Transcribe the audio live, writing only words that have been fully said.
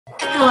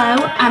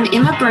Hello, I'm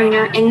Emma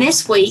Bruner, and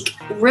this week,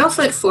 Real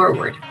Foot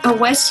Forward, a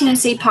West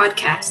Tennessee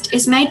podcast,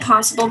 is made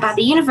possible by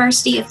the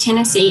University of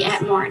Tennessee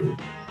at Martin.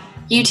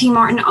 UT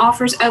Martin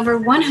offers over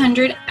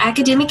 100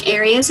 academic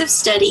areas of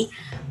study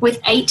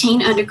with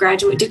 18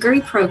 undergraduate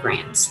degree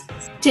programs.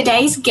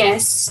 Today's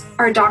guests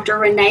are Dr.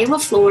 Renee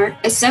LaFleur,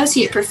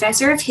 Associate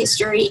Professor of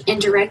History and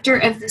Director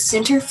of the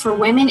Center for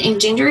Women and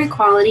Gender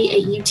Equality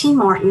at UT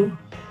Martin,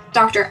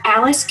 Dr.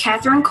 Alice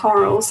Catherine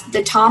Quarles,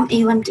 the Tom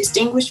Elam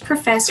Distinguished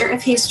Professor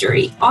of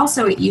History,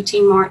 also at UT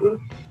Martin,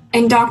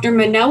 and Dr.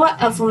 Minoa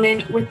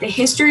Uffelman with the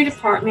History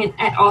Department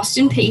at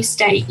Austin Peay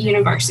State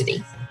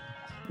University.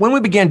 When we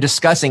began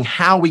discussing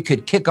how we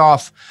could kick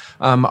off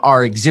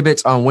our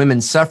exhibits on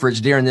women's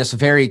suffrage during this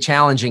very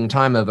challenging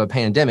time of a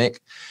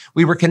pandemic,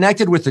 we were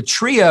connected with a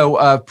trio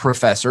of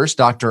professors,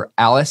 Dr.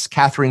 Alice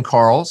Catherine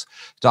Quarles,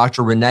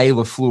 Dr. Renee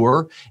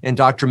LaFleur, and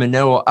Dr.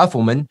 Minoa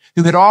Uffelman,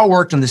 who had all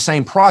worked on the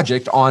same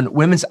project on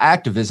women's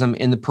activism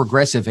in the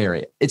progressive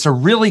area. It's a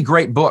really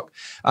great book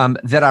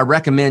that I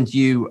recommend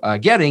you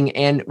getting,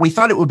 and we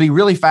thought it would be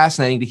really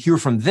fascinating to hear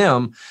from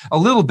them a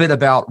little bit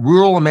about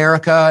rural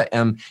America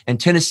and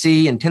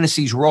Tennessee and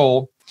Tennessee's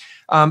role.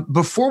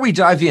 Before we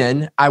dive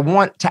in, I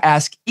want to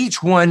ask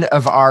each one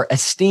of our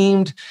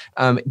esteemed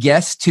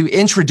guests to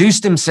introduce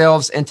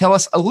themselves and tell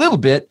us a little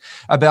bit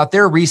about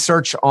their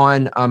research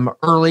on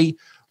early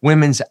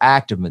women's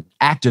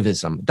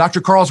activism.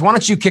 Dr. Quarles, why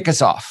don't you kick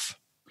us off?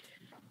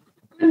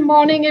 Good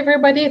morning,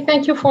 everybody.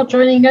 Thank you for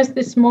joining us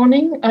this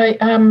morning. I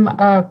am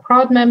a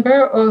proud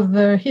member of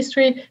the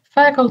history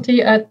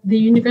faculty at the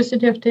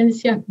University of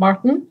Tennessee at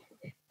Martin.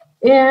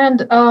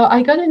 And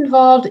I got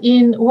involved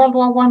in World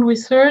War I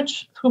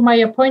research through my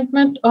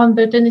appointment on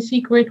the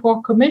Tennessee Great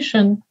War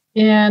Commission.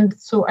 And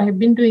so I've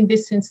been doing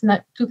this since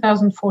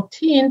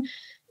 2014.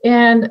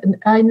 And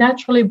I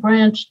naturally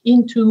branched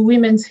into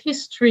women's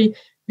history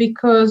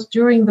because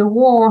during the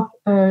war,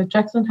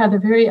 Jackson had a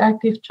very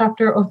active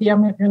chapter of the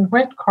American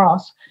Red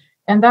Cross.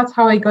 And that's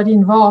how I got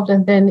involved.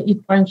 And then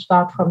it branched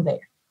out from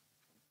there.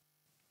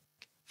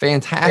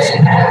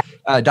 Fantastic.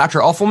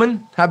 Dr.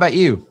 Uffelman, how about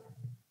you?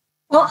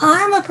 Well,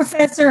 I'm a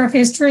professor of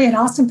history at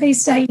Austin Peay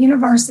State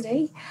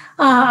University.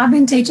 I've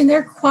been teaching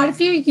there quite a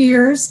few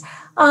years.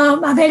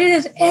 I've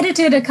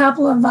edited a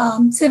couple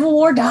of Civil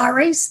War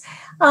diaries.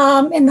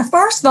 In the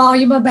first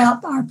volume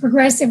about our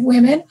progressive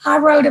women, I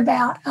wrote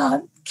about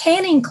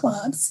canning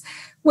clubs,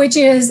 which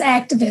is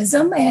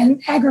activism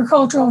and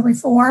agricultural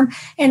reform.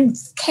 And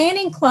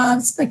canning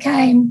clubs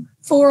became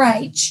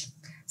 4-H.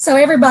 So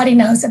everybody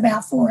knows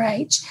about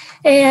 4-H.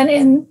 And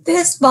in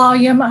this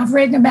volume, I've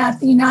written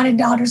about the United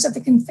Daughters of the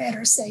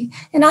Confederacy.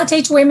 And I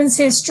teach women's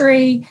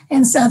history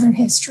and Southern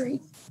history.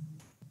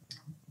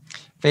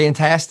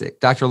 Fantastic.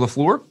 Dr.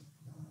 LaFleur?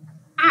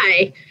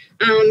 Hi.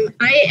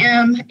 I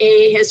am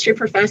a history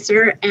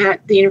professor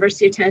at the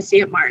University of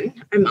Tennessee at Martin.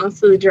 I'm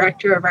also the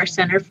director of our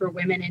Center for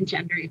Women and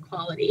Gender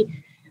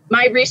Equality.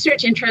 My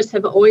research interests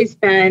have always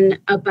been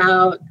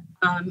about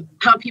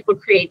how people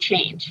create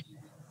change.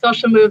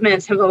 Social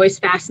movements have always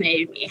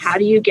fascinated me. How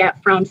do you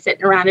get from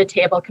sitting around a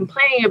table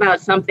complaining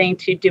about something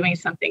to doing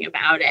something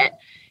about it?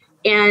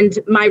 And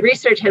my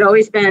research had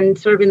always been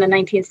sort of in the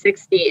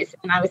 1960s,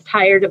 and I was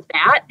tired of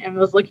that and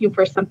was looking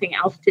for something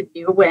else to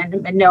do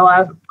when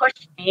Minoa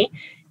pushed me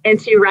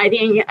into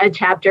writing a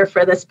chapter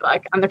for this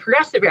book on the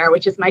progressive era,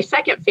 which is my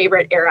second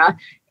favorite era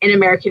in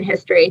American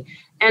history.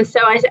 And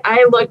so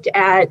I looked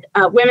at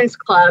women's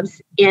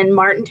clubs in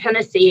Martin,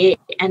 Tennessee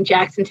and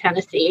Jackson,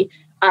 Tennessee,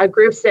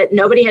 groups that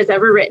nobody has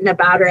ever written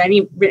about or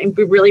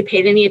really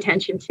paid any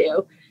attention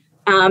to.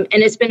 And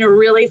it's been a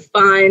really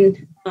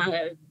fun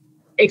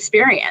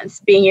experience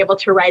being able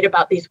to write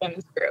about these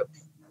women's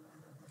groups.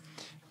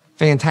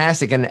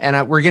 Fantastic.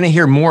 And we're going to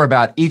hear more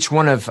about each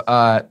one of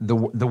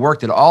the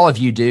work that all of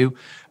you do.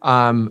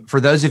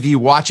 For those of you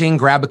watching,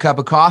 grab a cup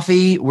of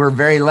coffee. We're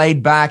very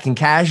laid back and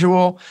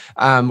casual.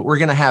 We're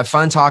going to have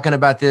fun talking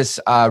about this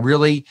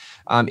really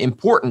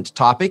important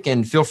topic,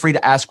 and feel free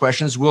to ask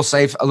questions. We'll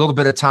save a little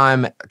bit of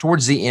time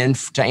towards the end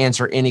to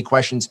answer any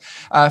questions.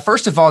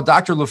 First of all,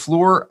 Dr.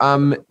 LaFleur,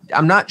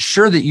 I'm not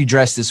sure that you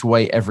dress this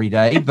way every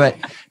day, but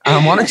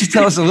why don't you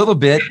tell us a little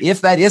bit,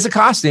 if that is a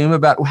costume,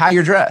 about how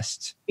you're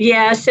dressed?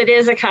 Yes, it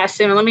is a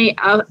costume.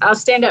 I'll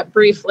stand up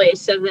briefly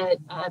so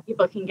that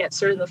people can get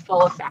sort of the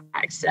full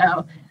effect.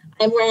 So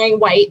I'm wearing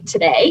white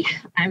today.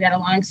 I've got a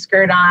long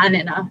skirt on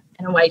and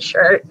a white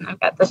shirt, and I've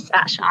got the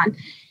sash on.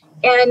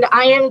 And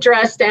I am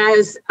dressed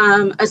as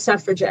a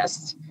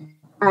suffragist.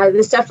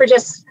 The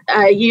suffragists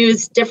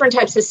use different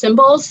types of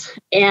symbols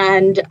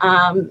and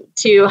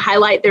to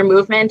highlight their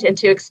movement and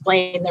to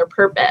explain their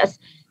purpose.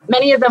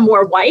 Many of them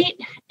wore white,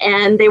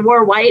 and they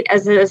wore white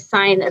as a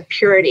sign of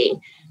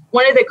purity.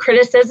 One of the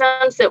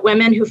criticisms that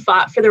women who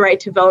fought for the right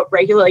to vote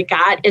regularly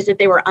got is that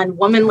they were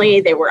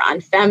unwomanly, they were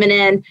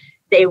unfeminine,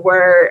 they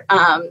were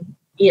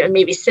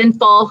maybe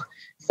sinful.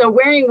 So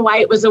wearing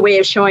white was a way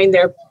of showing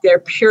their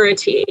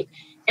purity.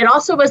 It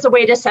also was a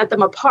way to set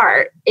them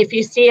apart. If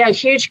you see a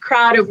huge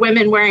crowd of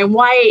women wearing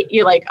white,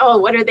 you're like, oh,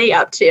 what are they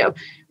up to?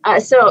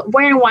 So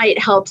wearing white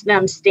helped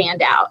them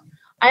stand out.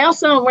 I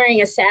also am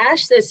wearing a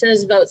sash that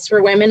says Votes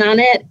for Women on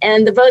it,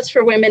 and the Votes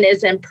for Women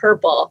is in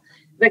purple.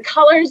 The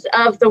colors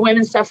of the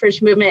women's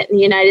suffrage movement in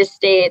the United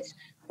States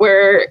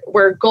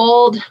were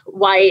gold,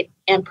 white,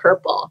 and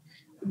purple.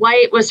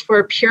 White was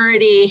for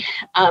purity.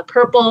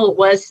 Purple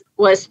was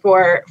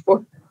for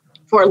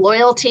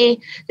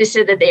loyalty. They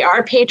said that they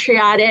are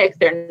patriotic.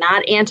 They're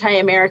not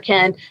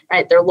anti-American,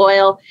 right? They're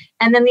loyal.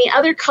 And then the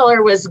other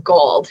color was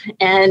gold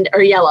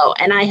or yellow.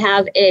 And I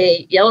have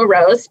a yellow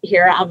rose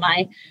here on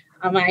my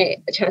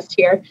chest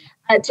here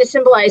to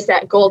symbolize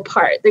that gold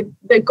part.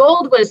 The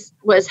gold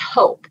was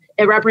hope.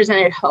 It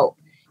represented hope.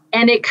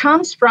 And it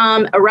comes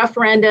from a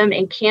referendum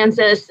in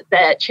Kansas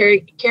that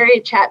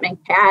Carrie Chapman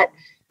Catt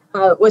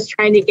was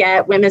trying to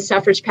get women's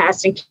suffrage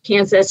passed in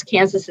Kansas.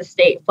 Kansas's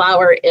state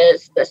flower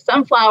is the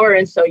sunflower,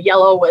 and so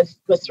yellow was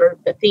sort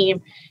of the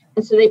theme.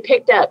 And so they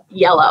picked up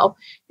yellow.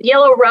 The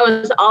yellow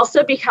rose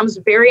also becomes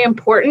very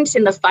important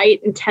in the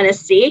fight in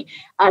Tennessee.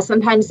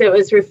 Sometimes it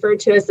was referred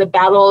to as the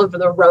Battle of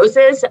the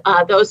Roses.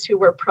 Those who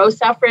were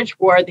pro-suffrage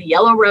wore the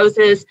yellow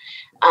roses.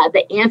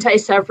 The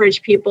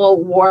anti-suffrage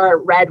people wore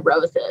red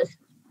roses.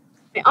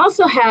 I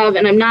also have,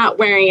 and I'm not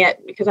wearing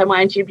it because I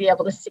wanted you to be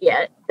able to see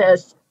it,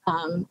 this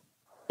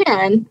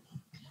pin,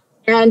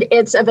 and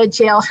it's of a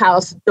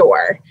jailhouse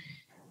door.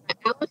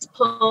 Alice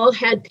Paul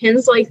had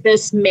pins like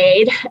this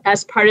made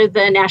as part of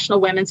the National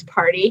Women's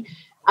Party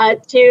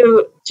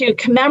to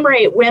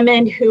commemorate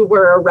women who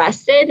were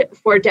arrested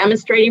for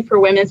demonstrating for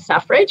women's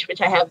suffrage,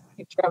 which I have a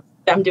picture of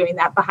them doing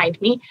that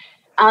behind me.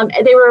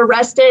 They were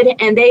arrested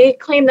and they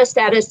claimed the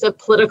status of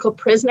political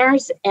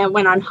prisoners and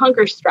went on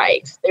hunger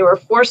strikes. They were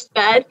force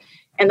fed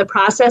in the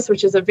process,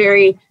 which is a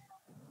very,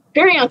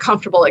 very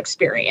uncomfortable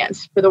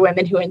experience for the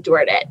women who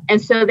endured it.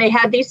 And so they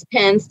had these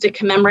pins to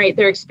commemorate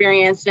their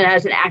experience and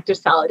as an act of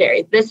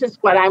solidarity. This is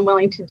what I'm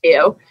willing to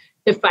do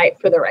to fight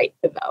for the right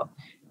to vote.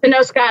 So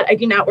no, Scott, I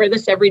do not wear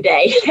this every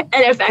day.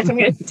 And in fact, I'm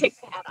going to take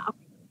the hat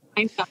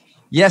off.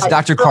 Yes,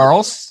 Dr.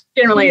 Carls.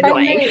 Generally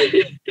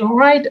annoying.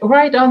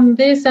 Right on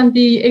this and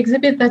the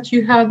exhibit that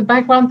you have, the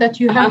background that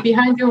you have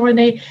behind you,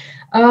 Renee.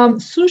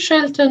 Sue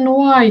Shelton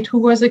White, who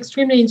was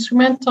extremely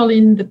instrumental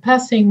in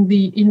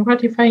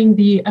ratifying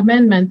the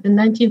amendment, the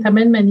 19th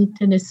Amendment in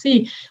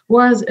Tennessee,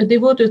 was a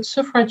devoted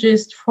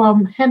suffragist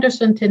from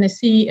Henderson,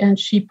 Tennessee, and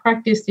she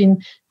practiced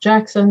in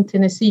Jackson,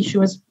 Tennessee. She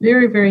was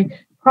very, very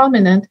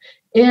prominent.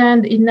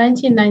 And in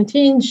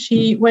 1919,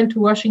 she went to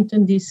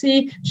Washington,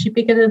 D.C. She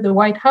picketed the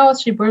White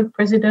House. She burned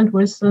President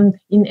Wilson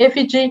in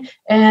effigy,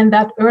 and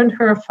that earned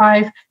her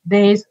 5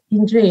 days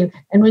in jail.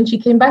 And when she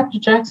came back to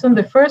Jackson,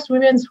 the first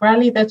women's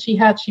rally that she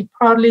had, she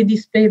proudly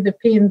displayed the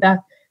pin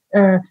that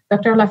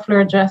Dr.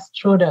 LaFleur just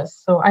showed us.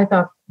 So I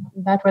thought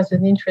that was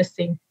an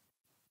interesting.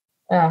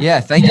 Thank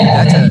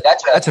you.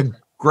 That's a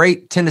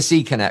great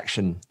Tennessee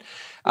connection.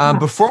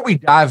 Before we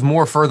dive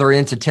more further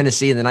into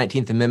Tennessee and the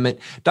 19th Amendment,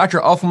 Dr.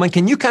 Uffelman,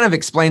 can you kind of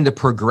explain the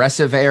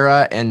progressive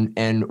era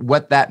and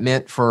what that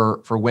meant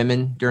for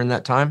women during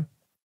that time?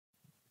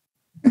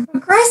 The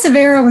progressive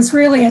era was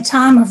really a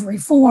time of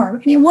reform.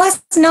 And it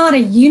was not a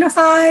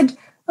unified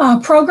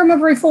program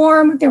of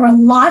reform. There were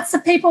lots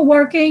of people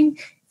working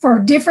for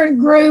different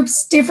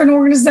groups, different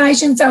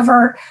organizations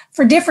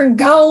for different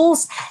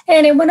goals,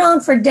 and it went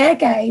on for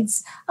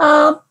decades.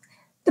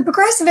 The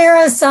progressive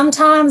era is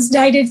sometimes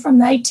dated from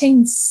the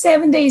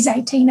 1870s,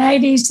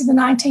 1880s to the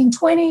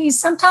 1920s.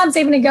 Sometimes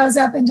even it goes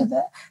up into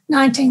the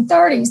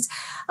 1930s.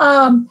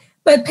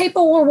 But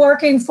people were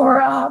working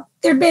for,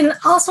 there'd been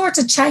all sorts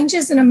of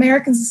changes in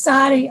American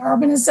society,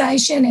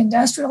 urbanization,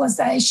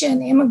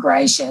 industrialization,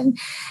 immigration,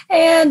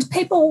 and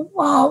people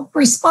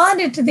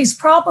responded to these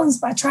problems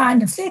by trying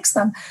to fix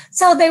them.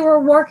 So they were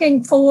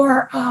working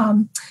for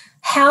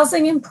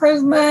housing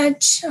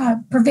improvement,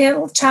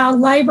 prevent child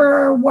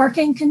labor,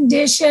 working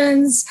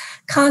conditions,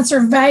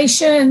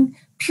 conservation,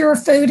 pure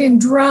food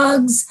and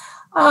drugs,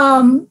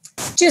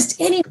 just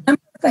any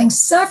number of things.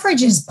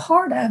 Suffrage is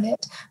part of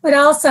it, but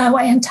also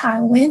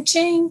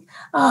anti-lynching,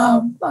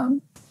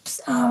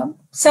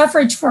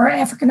 suffrage for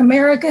African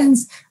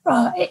Americans,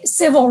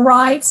 civil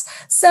rights.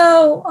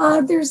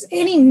 So there's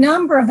any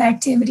number of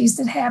activities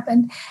that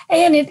happen,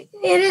 and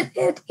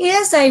it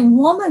is a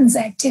woman's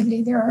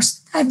activity.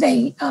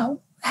 They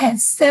had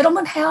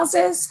settlement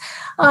houses.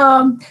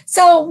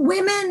 So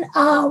women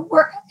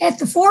were at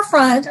the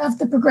forefront of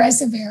the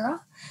progressive era.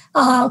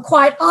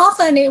 Quite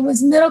often it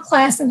was middle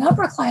class and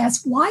upper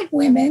class white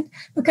women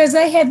because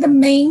they had the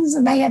means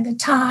and they had the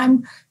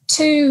time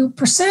to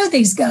pursue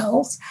these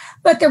goals.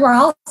 But there were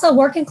also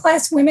working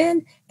class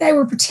women. They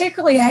were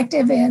particularly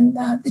active in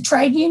the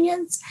trade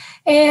unions.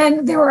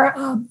 And there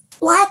were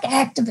Black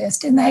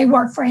activists, and they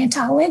worked for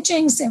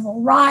anti-lynching,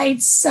 civil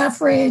rights,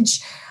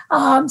 suffrage,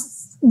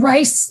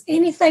 race,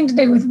 anything to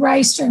do with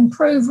race to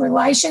improve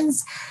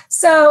relations.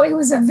 So it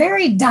was a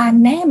very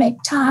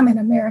dynamic time in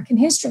American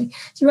history.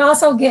 You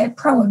also get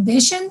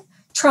prohibition,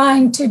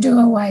 trying to do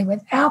away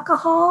with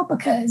alcohol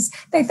because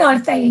they thought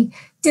if they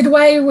did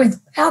away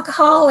with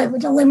alcohol, it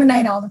would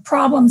eliminate all the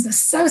problems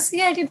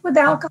associated with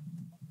alcohol.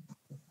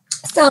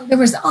 So there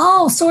was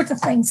all sorts of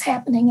things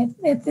happening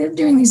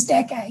during these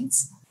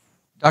decades.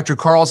 Dr.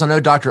 Carls, I know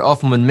Dr.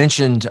 Uffelman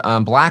mentioned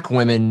Black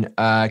women.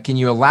 Can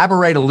you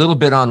elaborate a little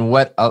bit on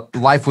what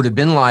life would have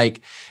been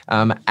like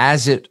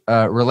as it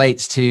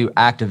relates to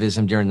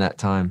activism during that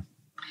time?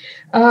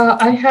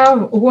 I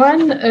have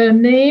one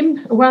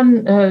name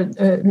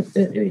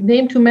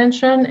to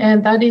mention,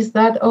 and that is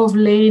that of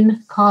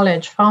Lane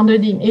College,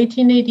 founded in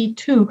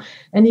 1882,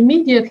 and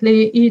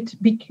immediately it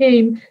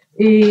became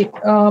a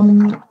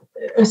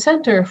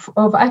center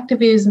of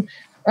activism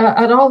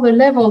at all the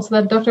levels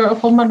that Dr.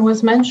 Uffelman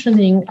was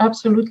mentioning.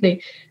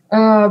 Absolutely.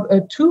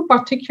 Two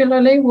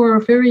particularly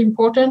were very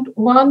important.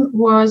 One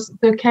was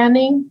the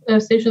Canning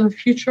Station of the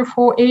Future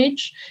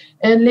 4-H,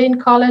 and Lane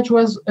College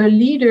was a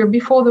leader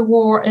before the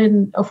war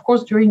and, of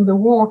course, during the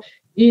war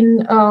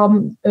in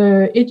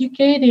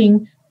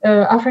educating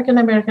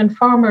African-American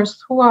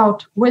farmers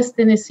throughout West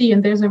Tennessee.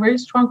 And there's a very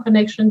strong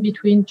connection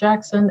between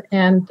Jackson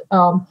and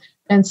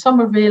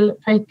Somerville,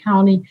 Fayette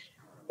County.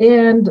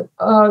 And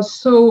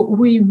so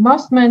we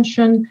must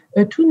mention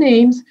two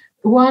names.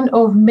 One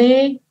of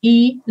May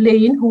E.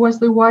 Lane, who was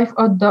the wife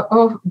of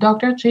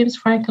Dr. James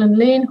Franklin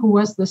Lane, who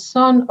was the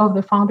son of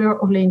the founder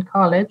of Lane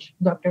College,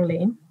 Dr.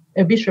 Lane,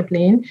 Bishop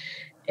Lane.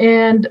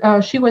 And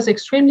she was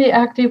extremely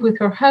active with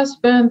her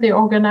husband. They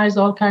organized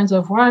all kinds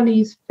of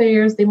rallies,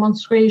 fairs,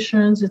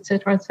 demonstrations,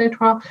 etc.,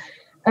 etc.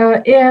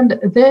 And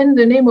then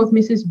the name of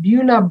Mrs.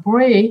 Beulah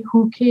Bray,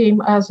 who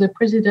came as the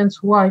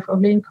president's wife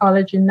of Lane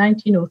College in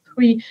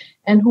 1903,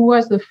 and who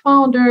was the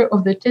founder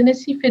of the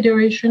Tennessee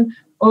Federation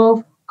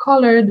of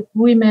Colored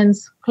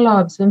Women's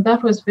Clubs. And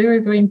that was very,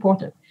 very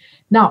important.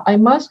 Now, I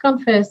must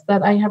confess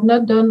that I have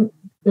not done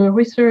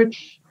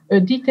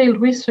detailed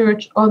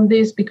research on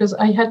this because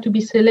I had to be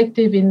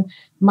selective in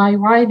my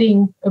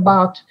writing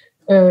about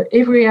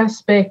every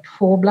aspect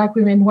for Black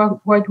women,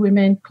 white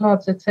women,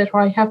 clubs,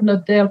 etc. I have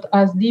not delved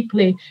as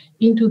deeply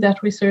into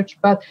that research,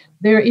 but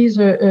there is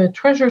a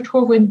treasure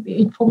trove of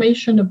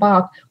information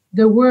about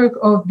the work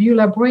of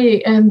Beulah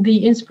Bray and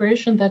the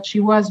inspiration that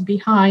she was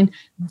behind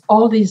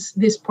all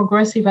this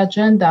progressive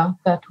agenda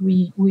that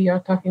we are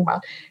talking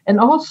about. And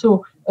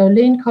also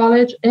Lane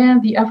College and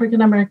the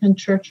African American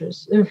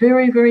churches are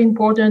very, very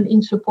important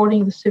in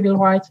supporting the civil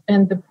rights,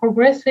 and the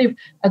progressive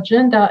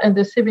agenda and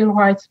the civil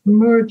rights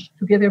merge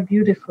together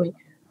beautifully.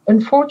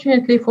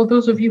 Unfortunately, for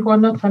those of you who are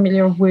not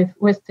familiar with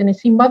West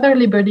Tennessee, Mother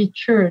Liberty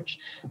Church,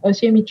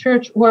 CME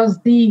Church, was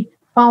the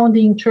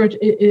founding church.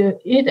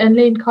 It and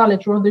Lane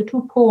College were the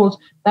two poles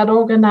that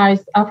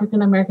organized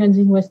African Americans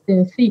in West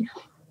Tennessee.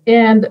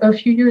 And a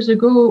few years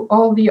ago,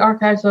 all the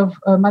archives of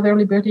Mother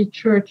Liberty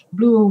Church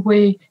blew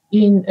away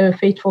in a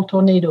fateful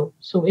tornado.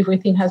 So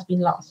everything has been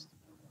lost.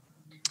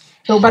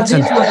 So, but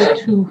these are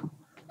the two.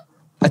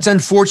 That's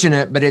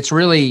unfortunate, but it's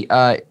really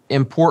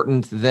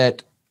important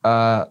that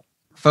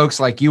folks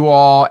like you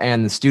all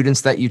and the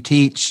students that you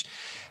teach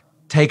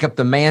take up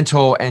the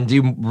mantle and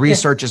do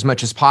research as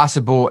much as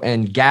possible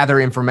and gather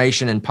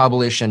information and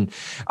publish. And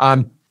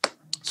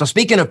so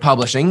speaking of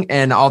publishing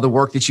and all the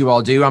work that you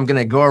all do, I'm going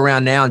to go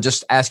around now and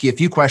just ask you a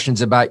few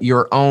questions about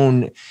your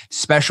own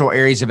special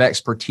areas of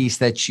expertise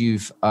that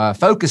you've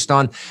focused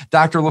on.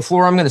 Dr.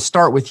 LaFleur, I'm going to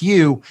start with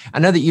you. I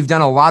know that you've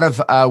done a lot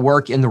of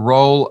work in the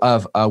role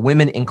of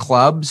women in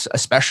clubs,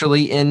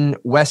 especially in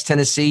West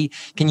Tennessee.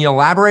 Can you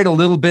elaborate a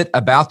little bit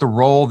about the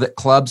role that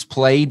clubs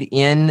played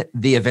in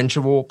the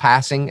eventual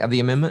passing of the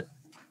amendment?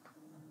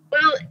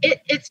 Well,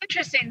 it's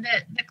interesting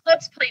that the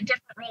clubs play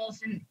different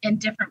roles in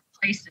different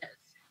places.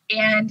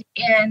 And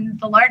in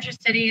the larger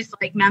cities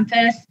like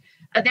Memphis,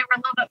 they were a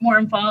little bit more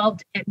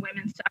involved in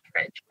women's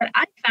suffrage. But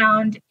I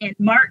found in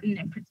Martin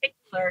in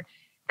particular,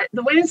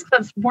 the women's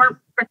clubs weren't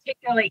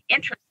particularly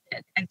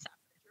interested in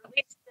suffrage, or at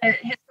least the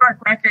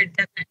historic record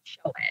doesn't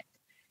show it.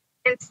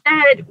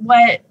 Instead,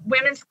 what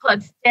women's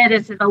clubs did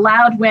is it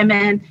allowed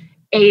women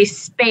a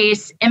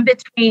space in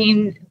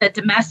between the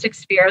domestic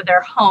sphere of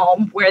their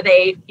home, where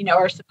they,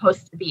 are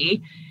supposed to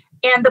be,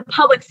 and the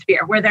public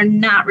sphere, where they're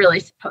not really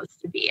supposed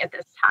to be at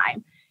this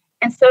time.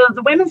 And so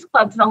the women's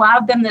clubs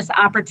allowed them this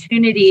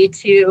opportunity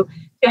to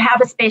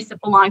have a space that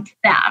belonged to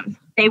them.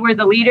 They were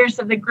the leaders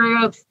of the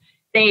groups.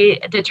 They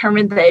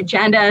determined the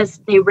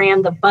agendas. They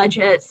ran the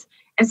budgets.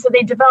 And so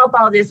they developed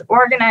all these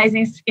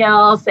organizing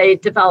skills. They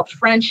developed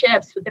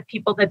friendships with the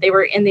people that they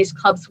were in these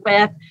clubs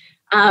with.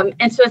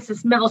 And so it's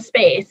this middle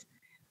space.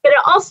 But it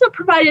also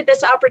provided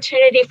this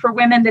opportunity for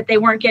women that they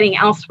weren't getting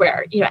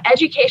elsewhere.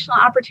 Educational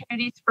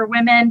opportunities for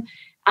women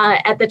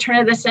at the turn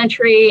of the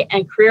century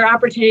and career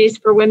opportunities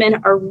for women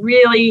are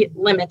really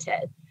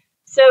limited.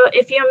 So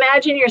if you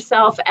imagine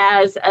yourself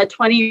as a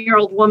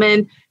 20-year-old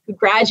woman who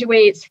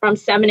graduates from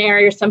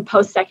seminary or some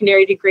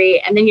post-secondary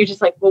degree, and then you're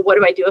just like, well, what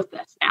do I do with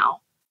this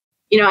now?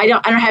 I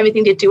don't have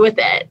anything to do with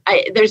it.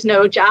 There's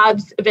no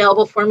jobs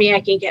available for me.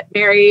 I can get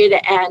married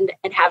and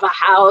have a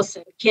house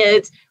and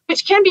kids,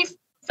 which can be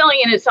fulfilling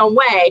in its own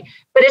way,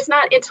 but it's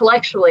not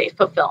intellectually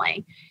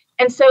fulfilling.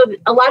 And so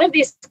a lot of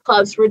these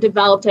clubs were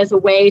developed as a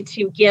way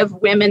to give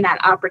women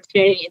that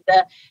opportunity.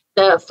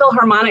 The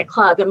Philharmonic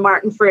Club in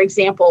Martin, for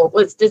example,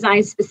 was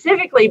designed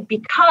specifically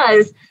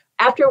because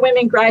after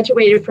women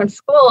graduated from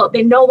school,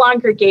 they no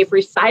longer gave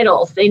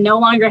recitals. They no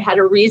longer had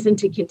a reason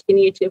to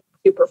continue to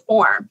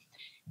perform.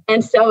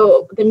 And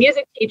so the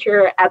music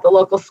teacher at the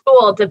local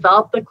school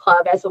developed the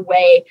club as a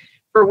way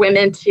for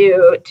women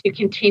to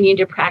continue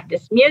to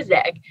practice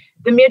music.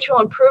 The Mutual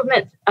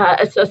Improvement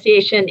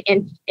Association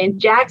in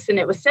Jackson,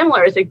 it was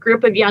similar. It was a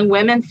group of young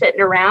women sitting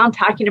around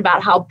talking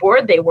about how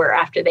bored they were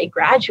after they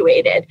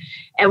graduated.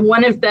 And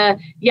one of the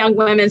young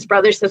women's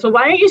brothers says, well,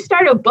 why don't you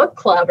start a book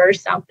club or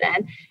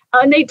something?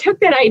 And they took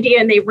that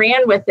idea and they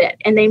ran with it.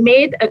 And they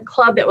made a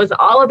club that was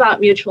all about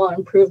mutual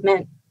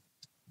improvement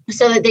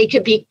so that they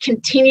could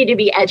continue to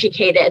be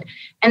educated.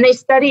 And they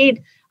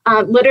studied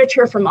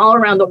literature from all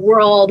around the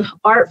world,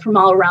 art from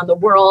all around the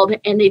world,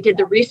 and they did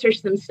the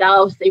research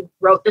themselves. They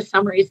wrote the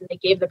summaries and they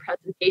gave the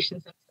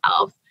presentations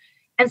themselves.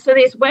 And so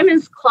these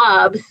women's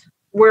clubs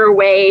were a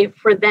way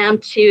for them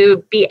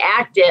to be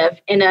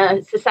active in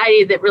a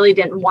society that really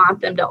didn't want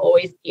them to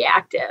always be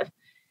active.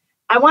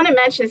 I want to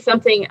mention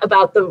something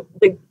about the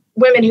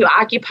women who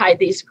occupied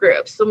these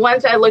groups. The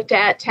ones I looked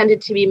at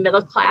tended to be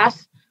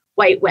middle-class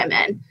white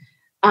women.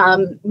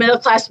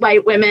 Middle-class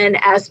white women,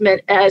 as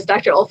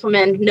Dr.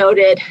 Uffelman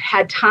noted,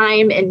 had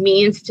time and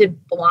means to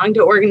belong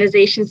to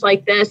organizations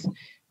like this.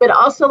 But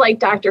also, like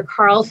Dr.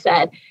 Carl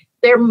said,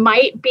 there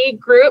might be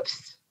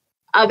groups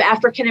of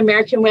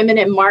African-American women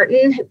in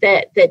Martin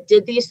that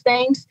did these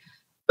things,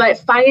 but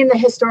finding the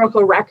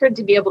historical record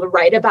to be able to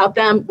write about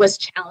them was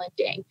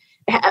challenging.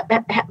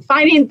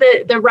 Finding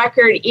the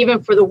record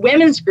even for the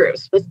women's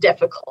groups was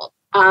difficult.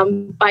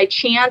 By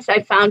chance,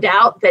 I found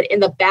out that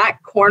in the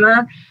back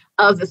corner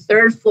of the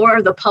third floor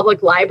of the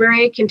public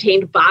library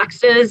contained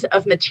boxes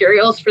of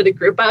materials for the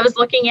group I was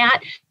looking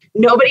at.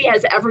 Nobody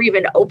has ever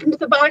even opened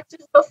the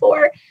boxes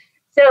before.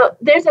 So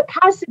there's a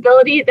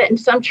possibility that in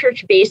some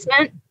church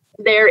basement,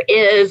 there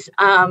is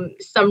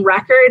some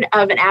record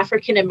of an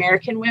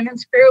African-American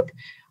women's group.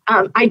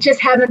 I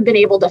just haven't been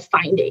able to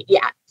find it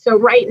yet. So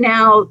right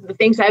now, the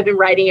things I've been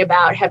writing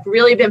about have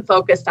really been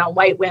focused on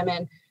white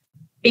women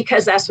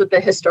because that's what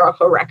the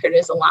historical record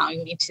is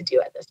allowing me to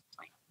do at this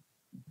point.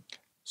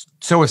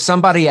 So if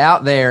somebody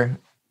out there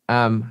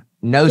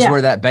knows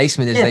where that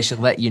basement is, they should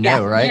let you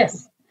know, right?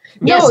 Yes.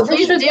 Yes, no,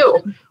 please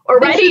do. Or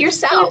write it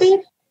yourself.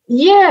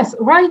 Yes,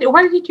 write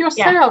it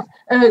yourself.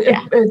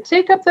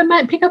 Pick up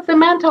the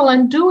mantle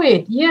and do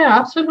it. Yeah,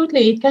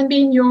 absolutely. It can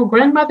be in your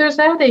grandmother's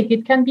attic.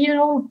 It can be in an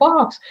old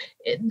box.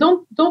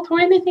 Don't throw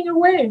anything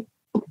away.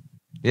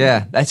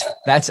 Yeah,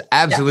 that's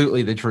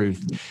absolutely the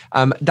truth.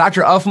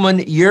 Dr.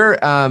 Uffelman,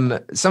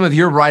 some of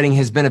your writing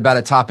has been about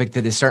a topic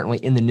that is certainly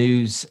in the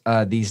news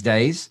these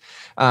days.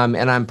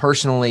 And I'm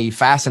personally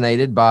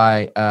fascinated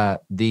by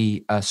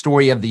the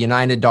story of the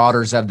United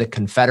Daughters of the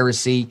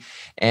Confederacy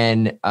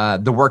and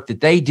the work that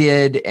they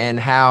did and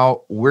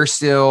how we're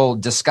still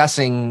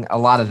discussing a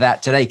lot of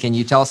that today. Can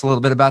you tell us a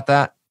little bit about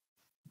that?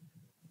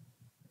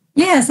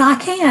 Yes, I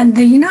can.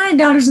 The United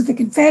Daughters of the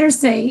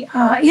Confederacy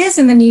is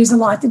in the news a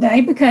lot today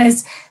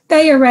because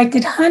they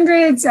erected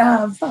hundreds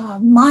of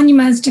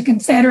monuments to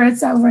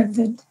Confederates over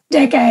the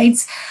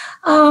decades.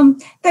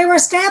 They were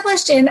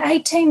established in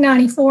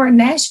 1894 in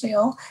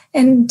Nashville,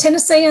 and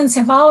Tennesseans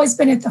have always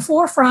been at the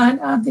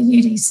forefront of the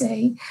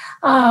UDC.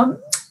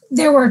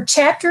 There were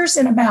chapters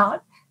in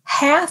about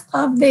half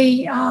of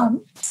the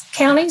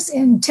counties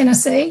in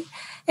Tennessee.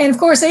 And of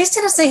course, East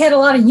Tennessee had a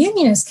lot of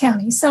Unionist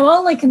counties, so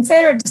only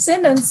Confederate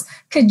descendants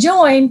could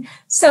join.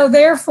 So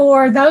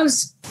therefore,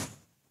 those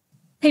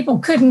people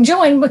couldn't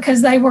join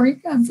because they were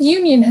of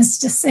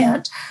Unionist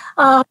descent.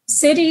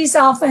 Cities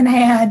often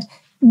had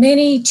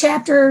many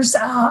chapters.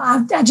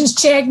 I just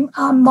checked.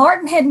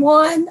 Martin had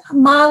one.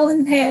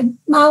 Milan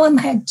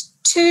had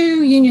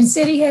two. Union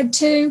City had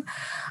two.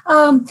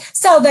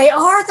 So they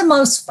are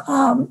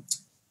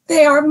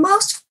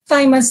most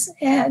famous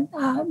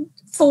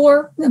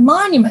for the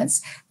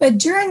monuments, but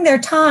during their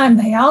time,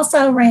 they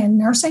also ran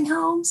nursing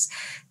homes.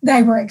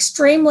 They were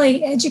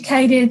extremely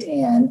educated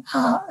and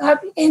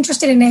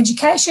interested in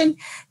education.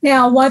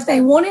 Now, what they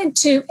wanted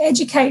to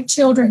educate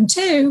children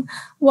to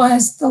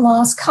was the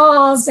lost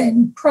cause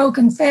and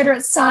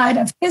pro-Confederate side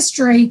of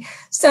history.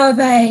 So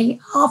they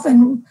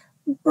often,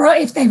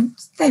 if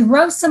they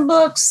wrote some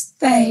books,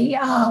 they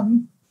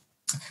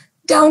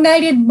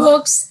donated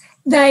books.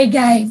 They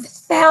gave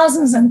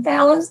thousands and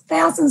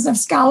thousands of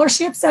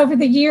scholarships over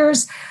the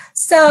years.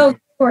 So they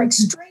were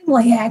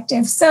extremely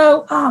active.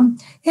 So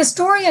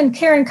historian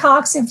Karen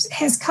Cox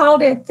has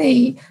called it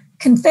the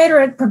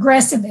Confederate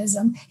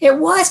progressivism. It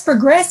was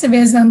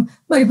progressivism,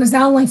 but it was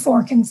only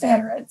for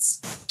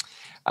Confederates.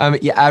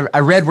 I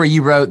read where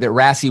you wrote that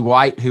Rassie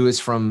White, who is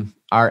from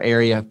our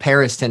area,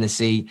 Paris,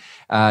 Tennessee,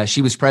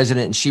 she was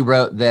president, and she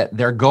wrote that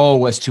their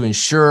goal was to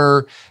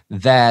ensure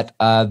that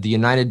the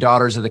United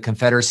Daughters of the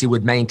Confederacy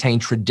would maintain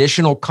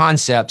traditional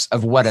concepts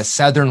of what a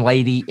Southern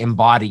lady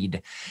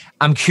embodied.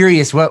 I'm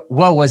curious, what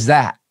was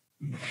that?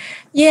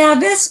 Yeah,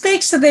 this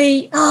speaks to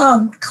the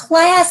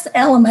class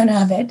element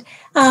of it.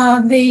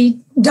 The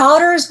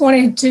daughters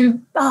wanted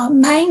to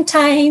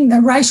maintain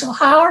the racial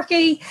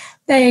hierarchy.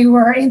 They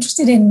were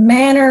interested in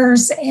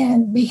manners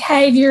and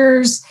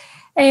behaviors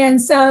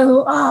And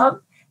so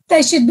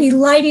they should be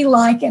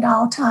ladylike at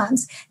all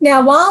times.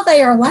 Now, while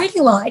they are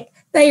ladylike,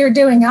 they are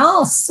doing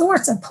all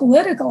sorts of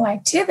political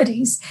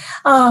activities.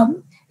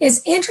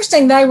 It's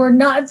interesting, the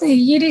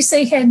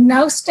UDC had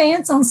no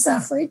stance on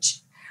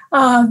suffrage.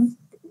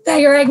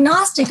 They are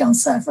agnostic on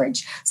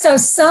suffrage. So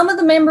some of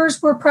the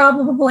members were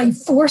probably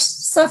for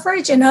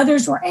suffrage and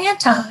others were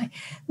anti,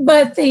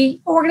 but the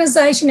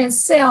organization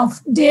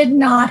itself did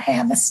not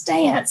have a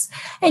stance.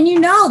 And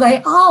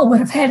they all would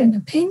have had an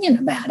opinion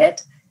about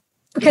it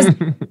because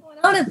they were going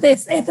on at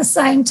the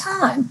same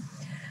time.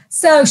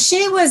 So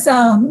she was,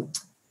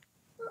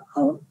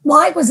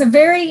 White was a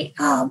very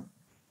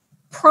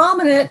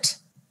prominent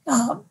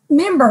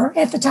member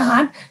at the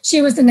time.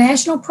 She was the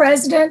national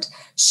president.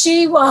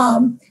 She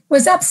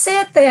was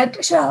upset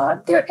that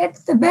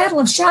at the Battle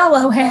of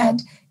Shiloh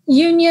had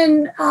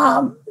Union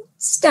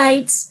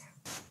states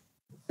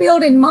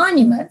building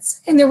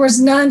monuments, and there was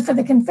none for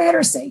the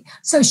Confederacy.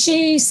 So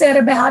she set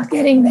about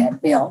getting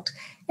that built.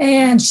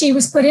 And she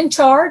was put in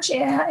charge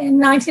in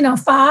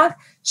 1905.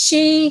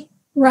 She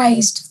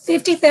raised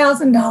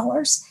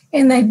 $50,000,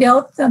 and they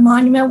built the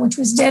monument, which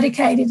was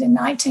dedicated in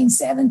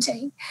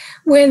 1917.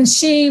 When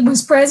she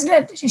was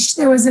president,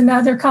 there was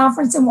another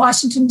conference in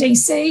Washington,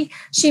 D.C.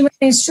 She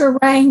managed to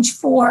arrange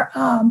for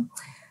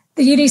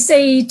the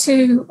UDC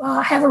to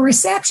have a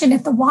reception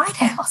at the White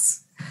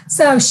House.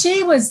 So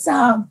she was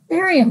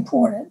very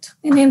important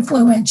and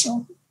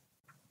influential.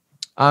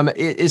 There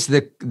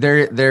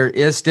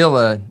is still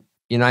a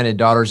United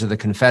Daughters of the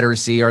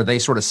Confederacy. Are they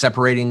sort of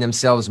separating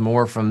themselves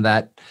more from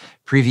that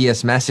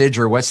previous message,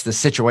 or what's the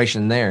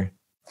situation there?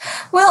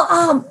 Well,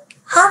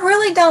 I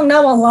really don't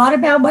know a lot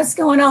about what's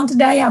going on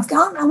today.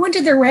 I went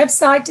to their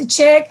website to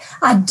check.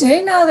 I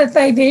do know that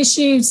they've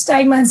issued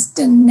statements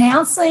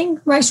denouncing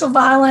racial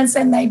violence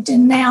and they've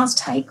denounced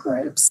hate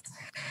groups.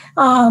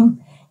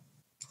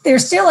 They're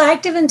still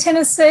active in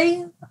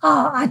Tennessee.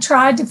 I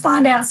tried to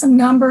find out some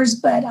numbers,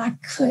 but I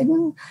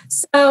couldn't.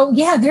 So,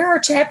 yeah, there are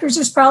chapters.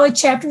 There's probably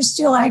chapters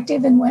still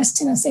active in West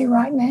Tennessee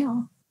right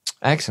now.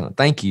 Excellent.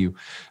 Thank you.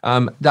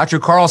 Dr.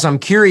 Carls, I'm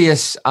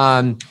curious,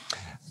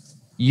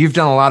 you've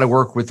done a lot of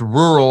work with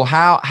rural.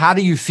 How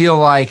do you feel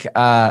like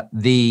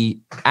the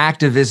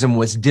activism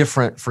was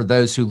different for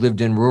those who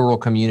lived in rural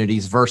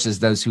communities versus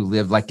those who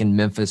lived like in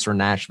Memphis or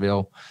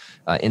Nashville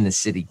in the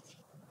city?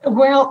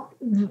 Well,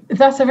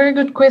 that's a very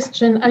good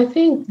question. I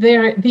think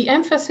the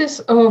emphasis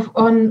of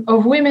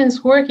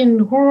women's work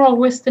in rural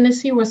West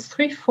Tennessee was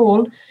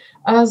threefold.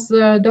 As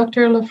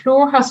Dr.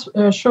 LaFleur has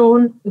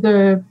shown,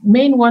 the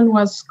main one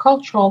was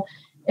cultural,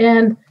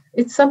 and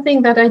it's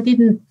something that I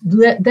didn't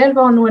delve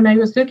on when I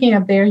was looking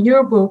at their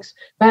yearbooks,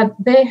 but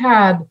they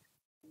had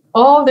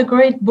all the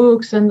great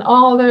books and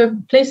all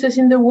the places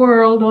in the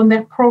world on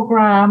their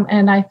program,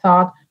 and I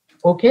thought,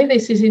 okay,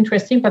 this is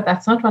interesting, but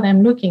that's not what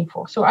I'm looking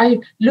for. So I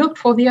looked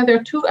for the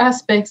other two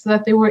aspects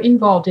that they were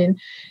involved in,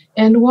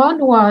 and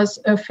one was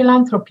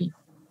philanthropy.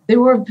 They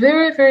were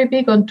very, very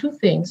big on two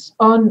things: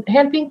 on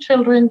helping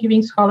children,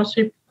 giving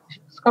scholarships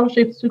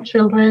to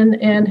children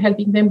and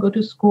helping them go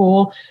to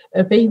school,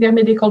 paying their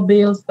medical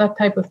bills, that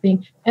type of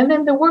thing. And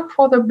then the work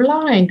for the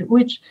blind,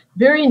 which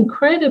very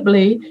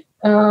incredibly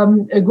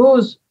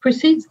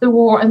precedes the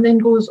war and then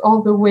goes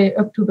all the way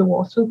up to the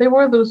war. So there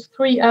were those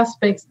three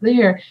aspects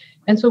there.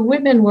 And so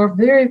women were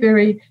very,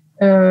 very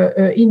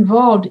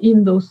involved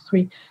in those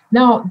three.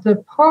 Now, the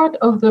part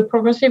of the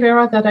progressive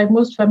era that I'm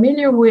most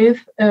familiar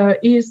with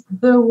is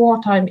the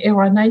wartime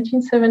era,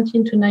 1917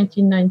 to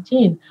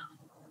 1919.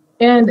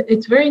 And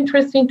it's very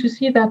interesting to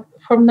see that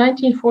from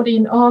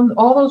 1914 on,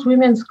 all those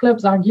women's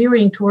clubs are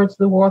gearing towards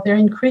the war. They're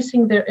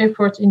increasing their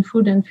efforts in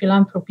food and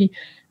philanthropy.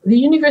 The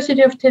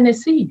University of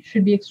Tennessee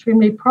should be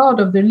extremely proud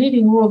of the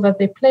leading role that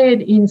they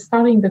played in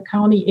starting the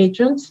county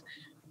agents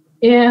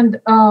and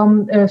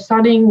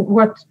starting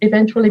what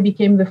eventually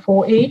became the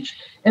 4-H.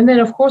 And then,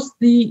 of course,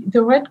 the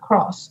Red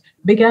Cross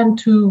began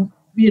to,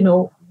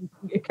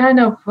 kind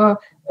of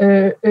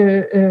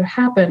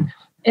happen.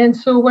 And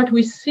so what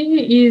we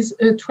see is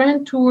a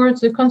trend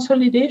towards the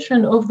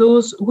consolidation of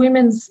those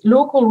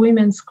local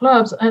women's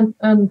clubs and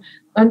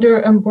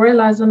under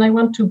umbrellas. And I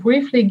want to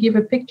briefly give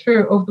a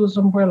picture of those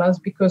umbrellas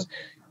because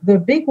the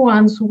big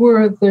ones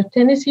were the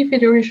Tennessee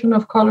Federation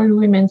of Colored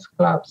Women's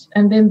Clubs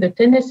and then the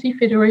Tennessee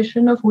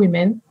Federation of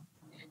Women,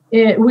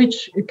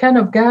 which kind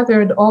of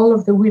gathered all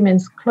of the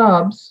women's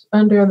clubs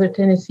under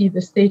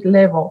the state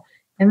level.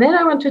 And then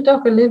I want to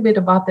talk a little bit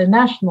about the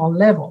national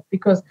level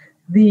because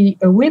the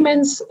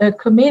Women's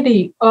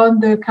Committee on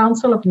the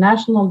Council of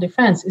National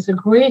Defense is a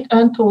great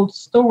untold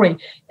story.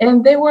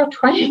 And they were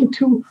trying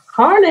to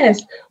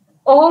harness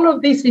all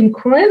of this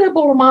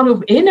incredible amount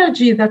of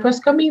energy that was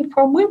coming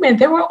from women.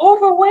 They were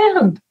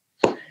overwhelmed.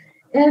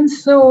 And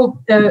so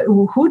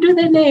who do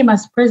they name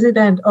as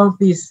president of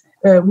this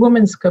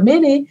Women's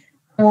Committee?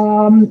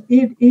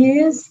 It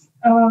is,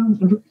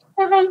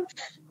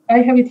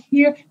 I have it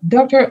here.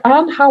 Dr.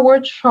 Anne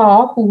Howard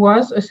Shaw, who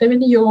was a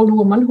 70-year-old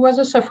woman who was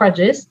a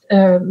suffragist.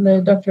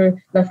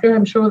 Dr. LaFleur,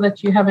 I'm sure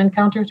that you have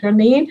encountered her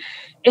name.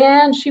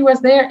 And she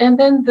was there. And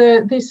then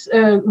this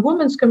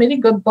women's committee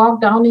got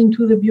bogged down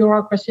into the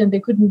bureaucracy and they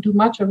couldn't do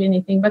much of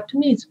anything. But to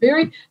me, it's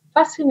very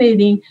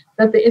fascinating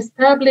that they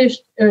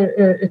established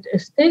a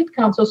state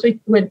council. So it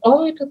went all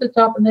the way to the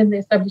top, and then they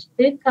established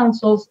state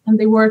councils, and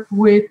they worked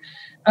with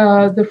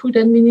the Food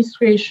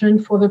Administration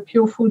for the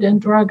Pure Food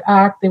and Drug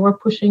Act. They were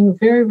pushing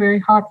very, very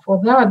hard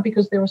for that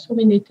because there were so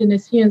many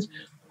Tennesseans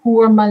who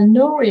were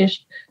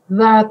malnourished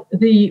that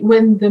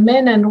when the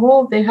men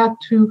enrolled, they had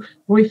to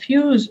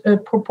refuse a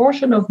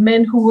proportion of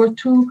men who were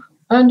too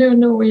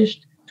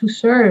undernourished to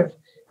serve.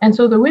 And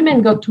so the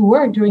women got to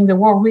work during the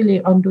war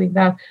really on doing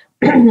that.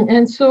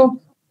 And so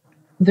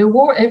the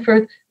war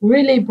effort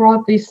really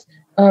brought this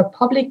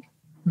public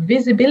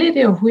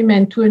visibility of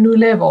women to a new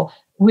level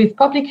with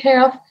public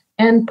health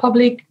and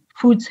public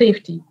food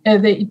safety.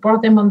 It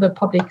brought them on the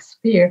public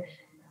sphere.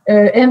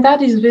 And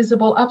that is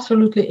visible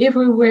absolutely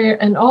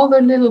everywhere. And all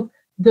the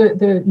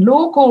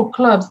local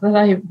clubs that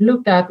I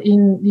looked at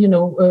in,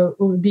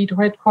 be it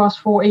Red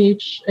Cross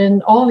 4-H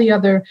and all the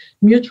other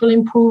mutual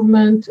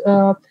improvement,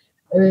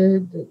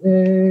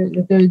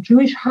 the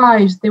Jewish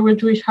hives, there were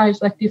Jewish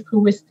hives active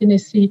through West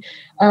Tennessee,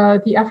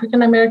 the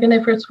African American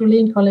efforts through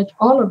Lane College,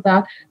 all of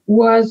that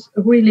was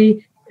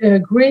really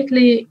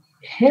greatly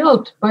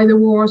helped by the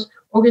war's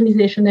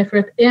organization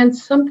effort. And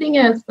something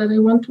else that I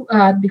want to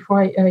add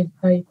before I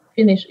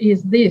finish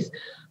is this.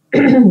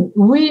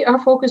 We are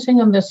focusing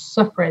on the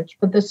suffrage,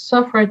 but the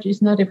suffrage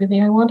is not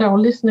everything. I want our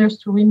listeners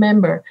to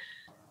remember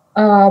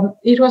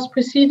it was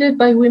preceded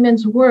by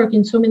women's work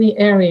in so many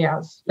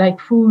areas, like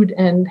food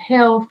and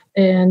health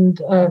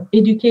and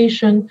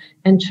education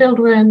and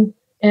children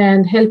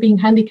and helping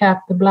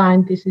handicapped, the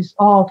blind. This is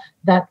all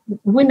that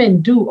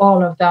women do,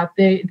 all of that.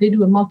 They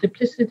do a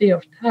multiplicity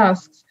of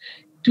tasks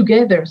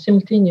together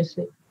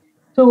simultaneously.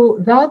 So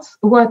that's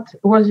what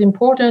was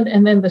important.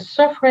 And then the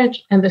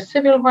suffrage and the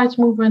civil rights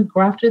movement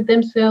grafted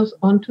themselves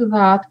onto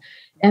that.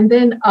 And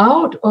then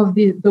out of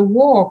the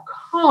war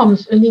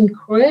comes an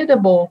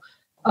incredible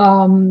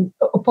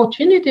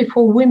opportunity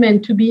for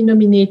women to be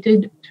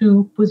nominated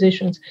to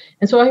positions.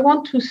 And so I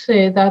want to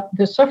say that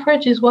the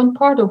suffrage is one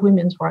part of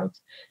women's rights.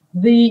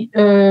 The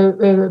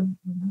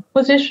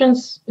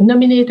positions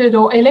nominated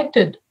or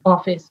elected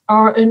office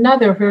are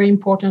another very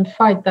important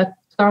fight that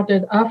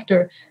started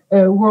after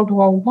World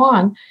War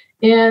I.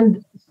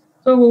 And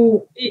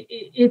so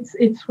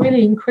it's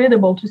really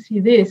incredible to see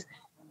this.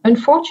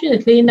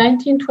 Unfortunately, in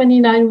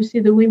 1929, we see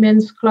the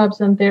women's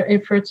clubs and their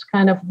efforts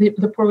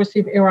the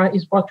progressive era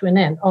is brought to an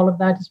end. All of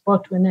that is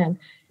brought to an end.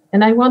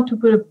 And I want to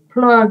put a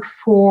plug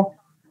for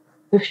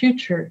the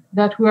future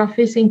that we are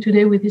facing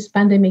today with this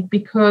pandemic,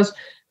 because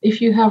if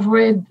you have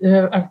read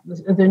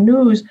the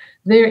news,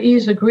 there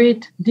is a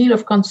great deal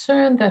of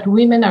concern that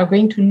women are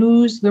going to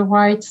lose the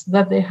rights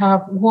that they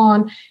have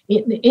won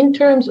in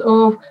terms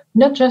of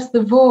not just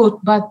the vote,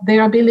 but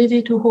their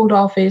ability to hold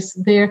office,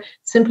 their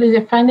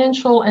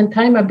financial and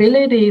time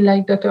ability,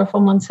 like Dr.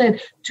 Uffelman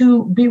said,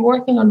 to be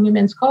working on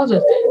women's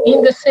causes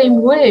in the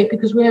same way,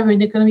 because we have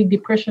an economic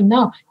depression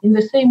now, in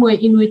the same way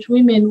in which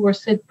women were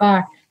set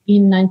back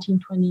in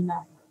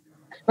 1929.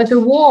 But the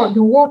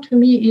war to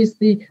me is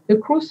the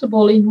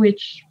crucible in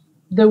which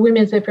the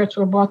women's efforts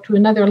were brought to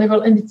another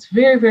level, and it's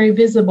very, very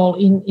visible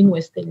in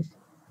West Tennessee.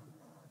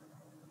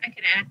 I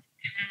could add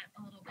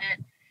a little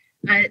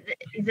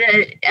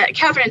bit.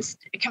 Catherine's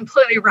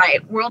completely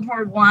right. World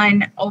War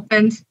I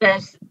opens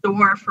this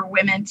door for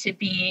women to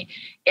be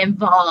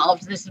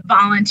involved, this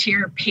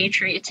volunteer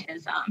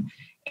patriotism.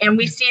 And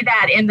we see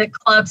that in the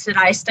clubs that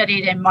I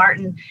studied in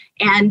Martin,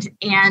 and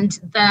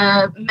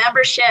the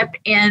membership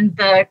in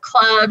the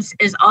clubs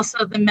is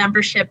also the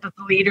membership of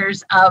the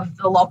leaders of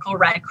the local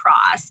Red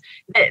Cross.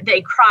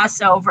 They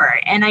cross over,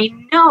 and I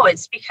know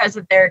it's because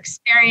of their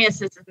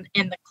experiences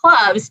in the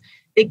clubs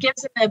that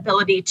gives them the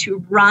ability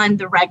to run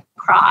the Red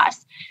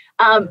Cross.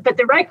 But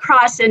the Red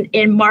Cross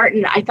in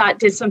Martin, I thought,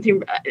 did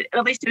something,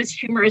 at least it was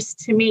humorous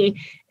to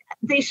me.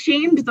 They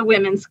shamed the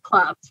women's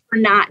clubs for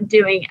not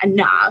doing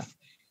enough.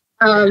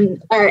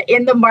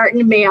 In the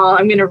Martin Mail,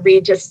 I'm going to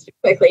read just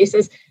quickly. It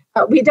says,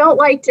 we don't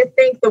like to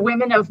think the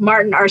women of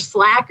Martin are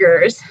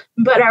slackers,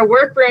 but our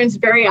workrooms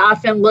very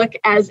often look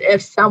as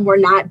if some were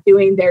not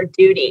doing their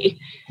duty.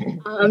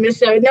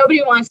 So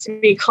nobody wants to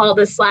be called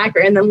a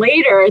slacker. And then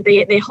later,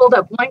 they hold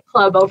up one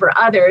club over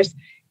others.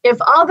 If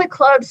all the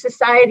clubs,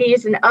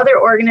 societies, and other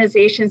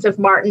organizations of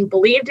Martin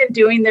believed in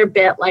doing their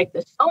bit like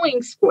the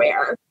sewing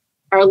square,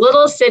 our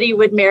little city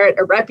would merit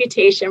a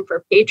reputation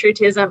for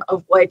patriotism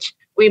of which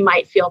we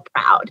might feel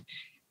proud.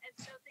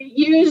 And so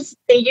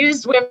they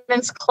used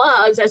women's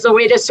clubs as a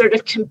way to sort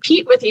of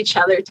compete with each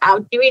other, to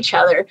outdo each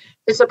other,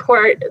 to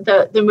support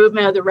the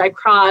movement of the Red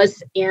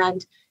Cross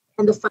and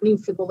the funding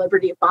for the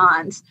Liberty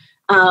Bonds.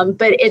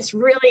 But it's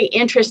really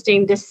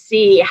interesting to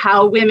see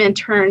how women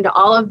turned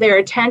all of their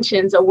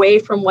attentions away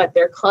from what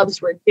their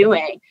clubs were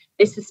doing.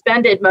 They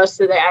suspended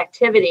most of their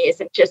activities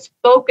and just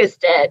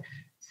focused it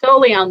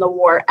solely on the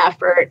war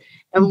effort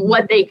and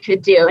what they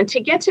could do. And to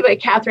get to what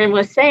Catherine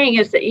was saying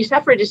is that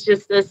suffrage is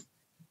just this,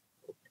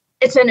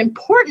 it's an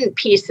important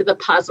piece of the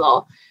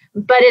puzzle,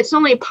 but it's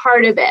only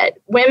part of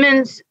it.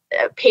 Women's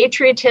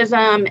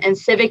patriotism and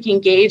civic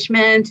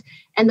engagement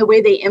and the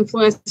way they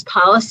influence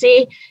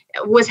policy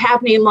was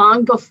happening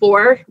long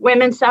before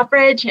women's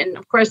suffrage and,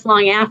 of course,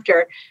 long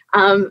after.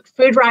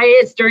 Food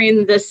riots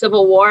during the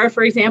Civil War,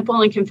 for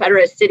example, in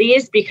Confederate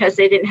cities because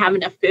they didn't have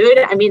enough food.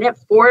 I mean, it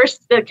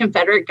forced the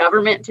Confederate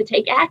government to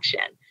take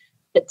action.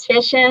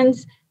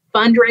 Petitions,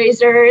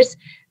 fundraisers,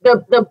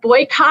 the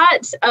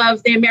boycott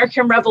of the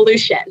American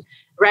Revolution,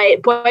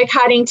 right?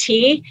 Boycotting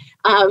tea,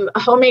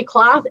 homemade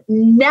cloth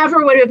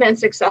never would have been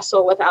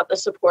successful without the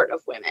support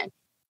of women,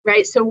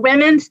 right? So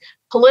women's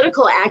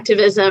political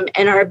activism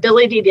and our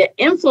ability to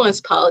influence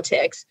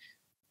politics,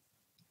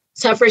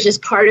 suffrage is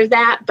part of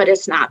that, but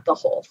it's not the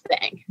whole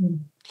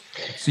thing.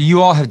 So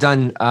you all have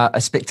done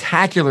a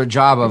spectacular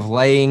job of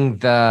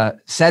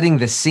setting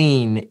the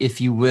scene,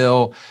 if you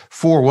will,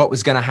 for what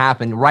was going to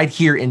happen right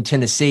here in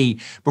Tennessee.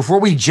 Before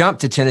we jump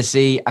to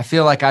Tennessee, I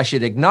feel like I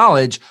should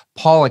acknowledge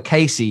Paula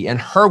Casey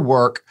and her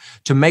work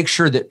to make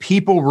sure that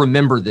people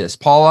remember this.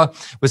 Paula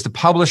was the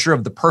publisher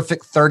of The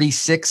Perfect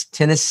 36,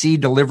 Tennessee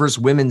Delivers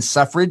Women's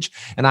Suffrage.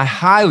 And I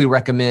highly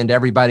recommend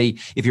everybody,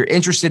 if you're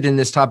interested in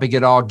this topic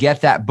at all,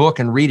 get that book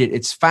and read it.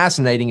 It's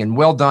fascinating and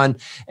well done.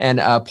 And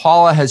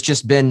Paula has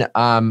just been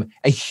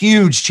a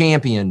huge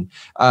champion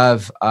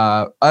of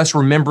us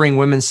remembering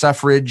women's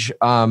suffrage,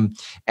 and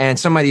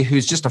somebody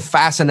who's just a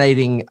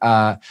fascinating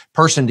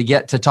person to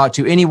get to talk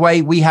to.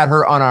 Anyway, we had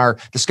her on our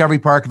Discovery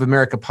Park of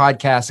America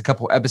podcast a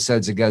couple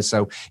episodes ago.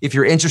 So if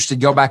you're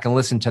interested, go back and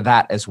listen to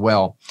that as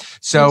well.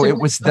 So it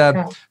was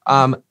the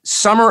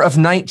summer of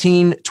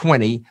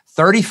 1920.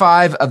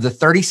 35 of the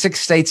 36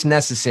 states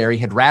necessary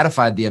had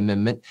ratified the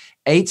amendment.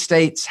 8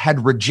 states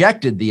had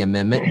rejected the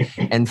amendment,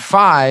 and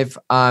 5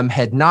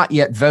 had not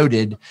yet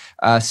voted.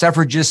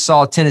 Suffragists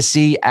saw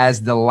Tennessee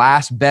as the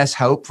last best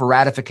hope for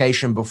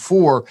ratification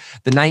before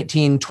the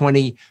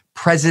 1920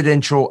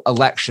 presidential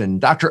election.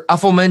 Dr.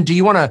 Uffelman, do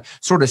you want to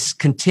sort of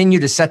continue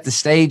to set the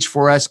stage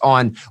for us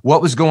on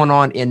what was going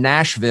on in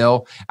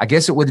Nashville? I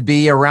guess it would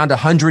be around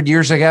 100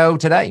 years ago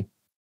today.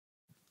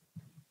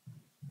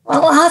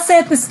 Well, I'll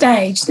set the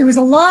stage. There was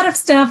a lot of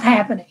stuff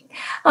happening.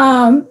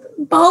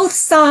 Both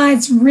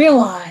sides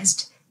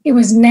realized it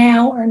was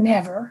now or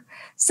never.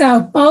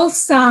 So both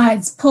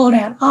sides pulled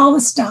out all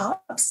the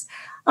stops.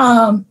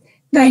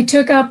 They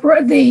took up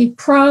the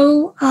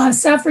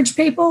pro-suffrage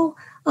people.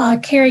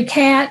 Carrie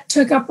Catt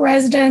took up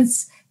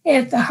residence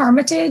at the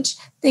Hermitage.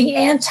 The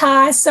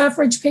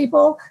anti-suffrage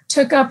people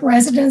took up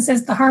residence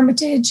at the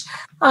Hermitage.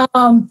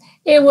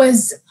 It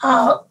was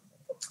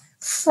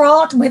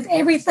fraught with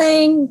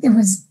everything. There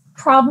was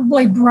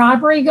probably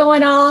bribery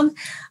going on.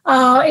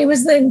 It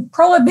was the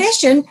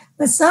Prohibition,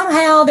 but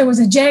somehow there was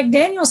a Jack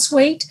Daniel's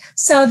suite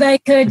so they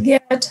could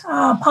get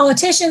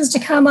politicians to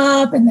come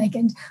up and they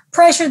could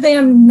pressure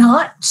them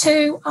not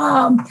to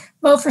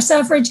vote for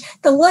suffrage.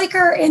 The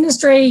liquor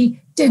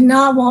industry did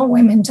not want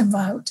women to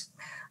vote.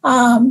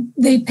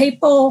 The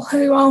people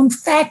who owned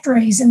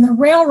factories and the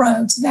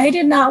railroads, they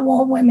did not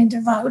want women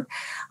to vote.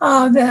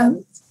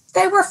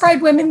 They were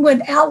afraid women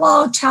would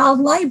outlaw child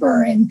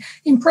labor and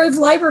improve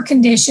labor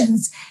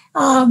conditions.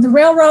 The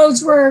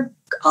railroads were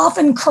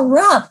often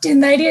corrupt,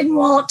 and they didn't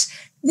want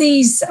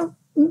these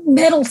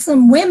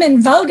meddlesome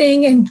women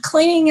voting and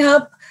cleaning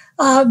up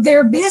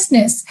their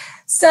business.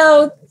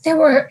 So there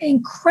were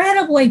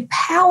incredibly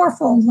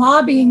powerful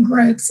lobbying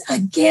groups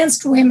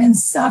against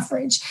women's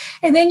suffrage.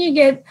 And then you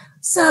get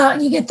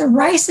the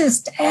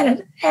racist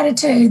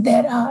attitude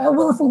that,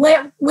 well, if we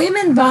let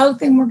women vote,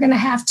 then we're going to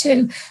have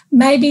to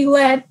maybe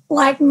let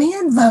Black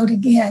men vote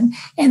again.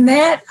 And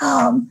that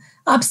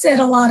upset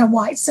a lot of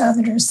white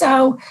Southerners.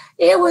 So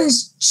it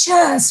was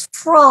just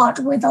fraught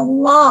with a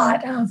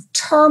lot of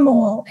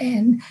turmoil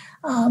and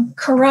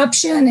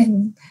corruption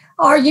and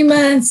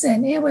arguments,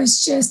 and it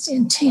was just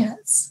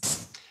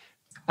intense.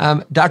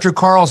 Dr.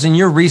 Carls, in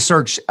your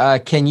research,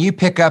 can you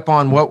pick up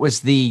on what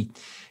was the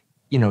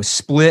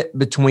split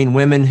between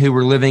women who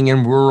were living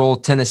in rural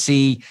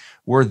Tennessee?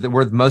 Were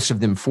most of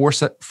them for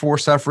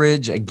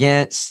suffrage,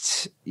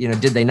 against?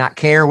 Did they not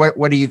care?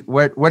 What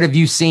have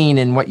you seen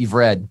and what you've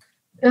read?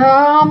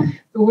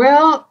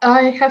 Well,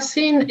 I have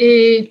seen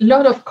a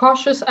lot of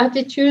cautious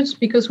attitudes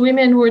because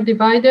women were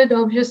divided,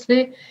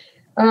 obviously.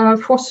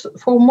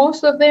 For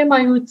most of them,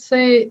 I would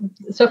say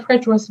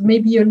suffrage was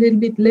maybe a little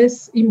bit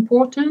less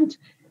important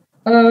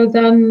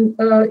than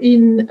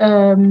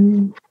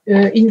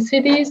in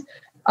cities.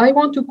 I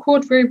want to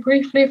quote very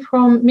briefly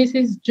from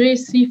Mrs.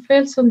 J.C.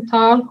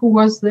 Felsenthal, who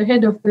was the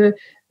head of the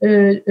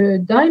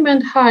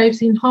Diamond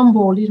Hives in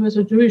Humboldt. It was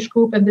a Jewish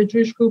group, and the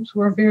Jewish groups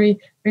were very,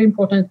 very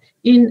important.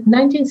 In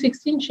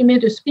 1916, she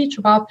made a speech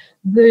about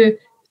the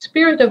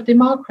spirit of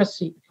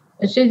democracy.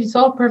 And she said it's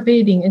all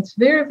pervading. It's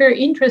very, very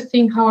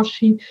interesting how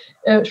she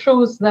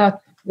shows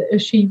that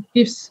she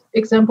gives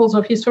examples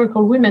of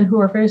historical women who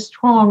are very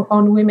strong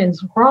on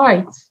women's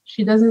rights.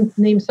 She doesn't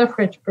name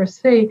suffrage per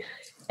se.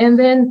 And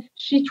then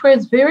she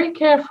treads very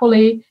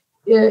carefully.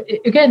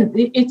 Again,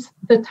 it's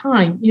the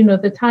time,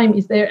 the time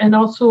is there, and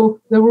also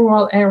the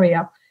rural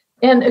area.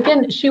 And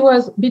again, she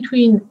was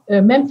between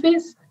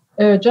Memphis,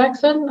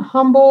 Jackson,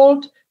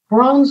 Humboldt,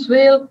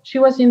 Brownsville. She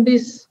was in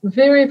this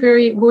very,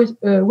 very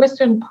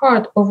western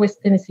part of West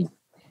Tennessee.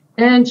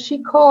 And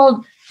she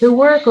called the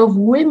work of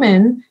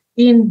women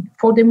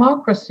for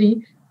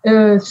democracy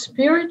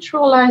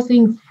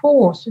spiritualizing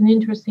force, an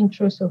interesting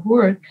choice of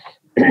word,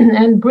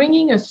 and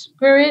bringing a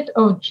spirit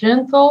of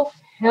gentle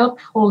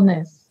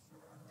helpfulness.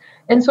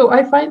 And so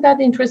I find that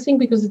interesting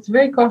because it's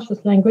very cautious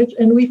language,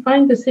 and we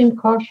find the same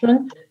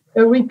caution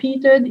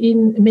repeated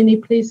in many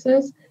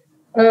places.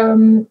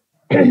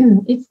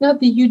 It's not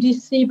the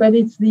UDC, but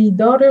it's the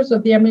Daughters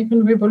of the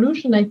American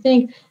Revolution. I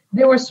think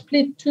they were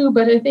split too,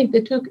 but I think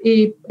they took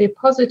a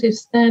positive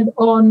stand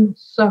on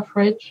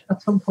suffrage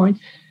at some point.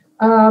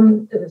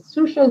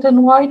 Sue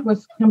Shelton White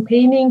was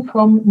campaigning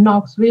from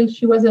Knoxville.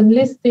 She was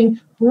enlisting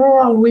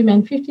rural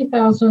women,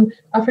 50,000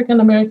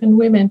 African-American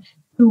women,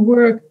 to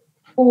work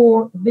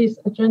for this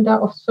agenda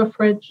of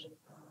suffrage.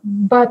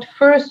 But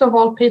first of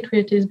all,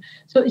 patriotism.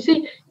 So you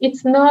see,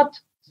 it's not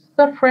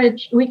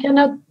suffrage. We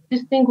cannot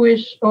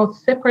distinguish or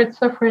separate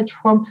suffrage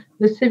from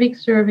the civic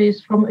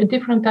service, from a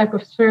different type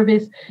of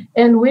service,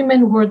 and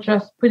women were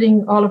just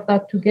putting all of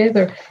that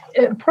together.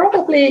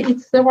 Probably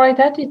it's the right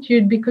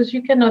attitude, because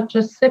you cannot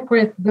just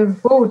separate the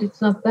vote.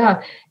 It's not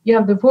that. You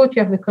have the vote,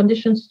 you have the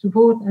conditions to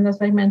vote, and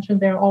as I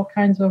mentioned, there are all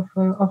kinds of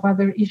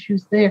other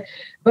issues there.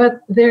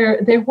 But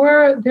there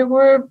were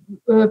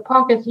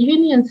pockets.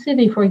 Union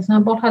City, for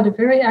example, had a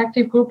very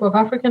active group of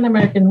African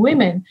American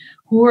women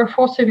who were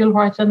for civil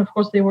rights, and of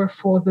course they were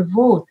for the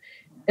vote.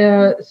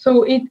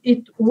 So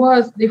it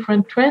was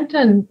different.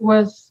 Trenton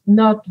was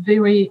not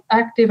very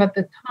active at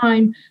the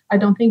time, I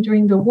don't think,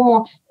 during the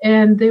war,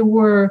 and they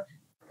were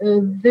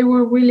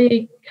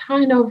really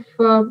kind of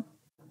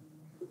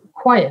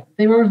quiet.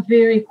 They were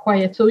very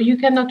quiet. So you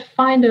cannot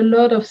find a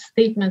lot of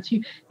statements.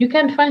 You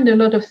can find a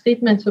lot of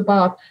statements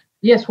about,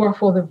 yes, we're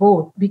for the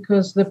vote,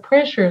 because the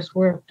pressures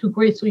were too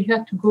great. So you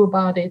had to go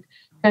about it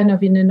kind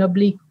of in an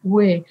oblique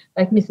way,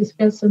 like Mrs.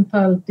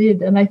 Felsenthal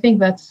did, and I think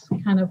that's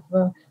kind of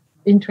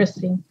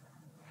interesting.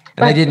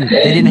 And they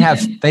didn't have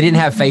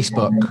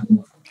Facebook.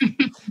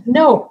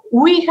 No,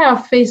 we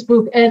have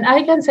Facebook, and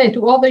I can say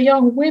to all the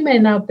young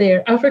women out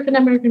there, African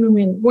American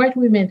women, white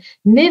women,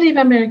 Native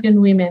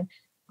American women,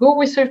 go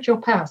research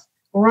your past,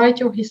 write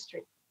your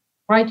history.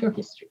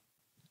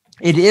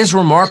 It is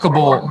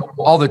remarkable,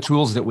 all the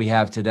tools that we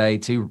have today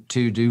to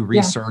do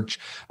research.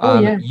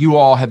 Yeah. You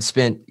all have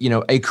spent,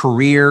 a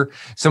career.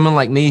 Someone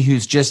like me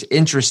who's just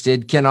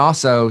interested can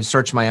also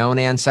search my own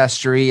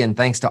ancestry, and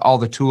thanks to all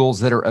the tools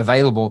that are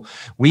available,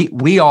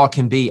 we all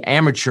can be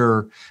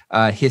amateur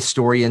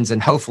historians,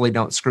 and hopefully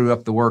don't screw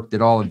up the work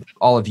that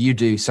all of you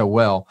do so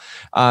well.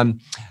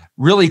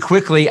 Really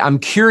quickly, I'm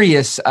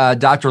curious,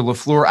 Dr.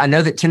 LaFleur, I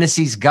know that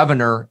Tennessee's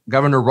Governor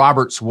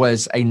Roberts,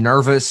 was a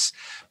nervous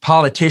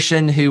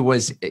politician who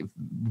was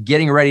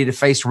getting ready to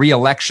face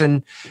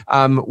re-election.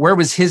 Where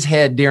was his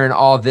head during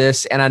all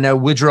this? And I know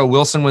Woodrow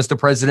Wilson was the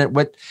president.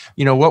 What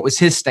was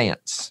his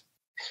stance?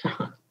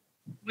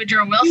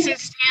 Woodrow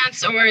Wilson's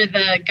stance or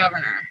the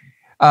governor?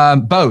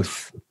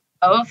 Both.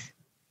 Both?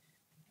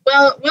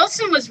 Well,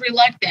 Wilson was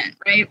reluctant,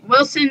 right?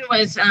 Wilson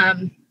was,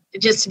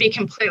 just to be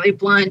completely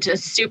blunt, a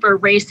super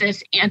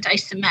racist,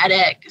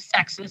 anti-Semitic,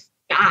 sexist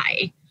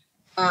guy.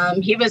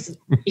 He was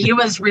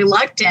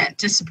reluctant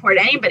to support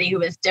anybody who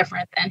was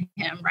different than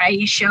him, right?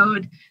 He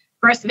showed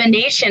Birth of a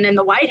Nation in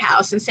the White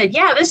House and said,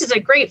 yeah, this is a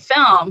great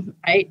film,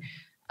 right?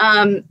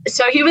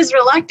 So he was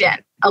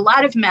reluctant. A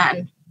lot of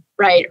men,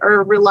 right,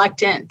 are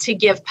reluctant to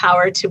give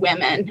power to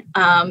women.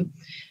 And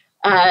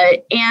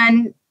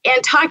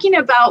talking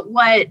about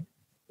what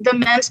the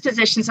men's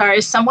positions are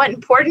is somewhat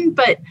important,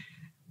 but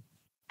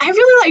I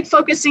really like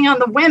focusing on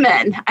the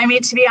women. I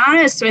mean, to be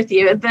honest with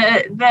you,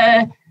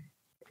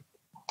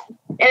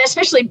 and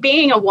especially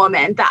being a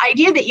woman, the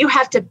idea that you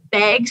have to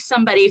beg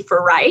somebody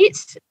for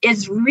rights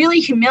is really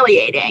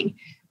humiliating,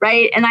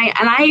 right? And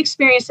I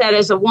experienced that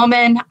as a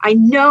woman. I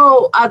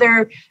know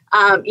other,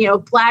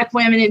 Black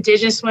women,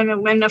 Indigenous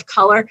women, women of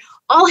color,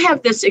 all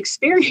have this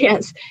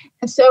experience.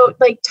 And so,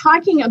 like,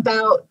 talking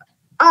about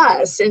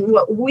us and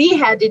what we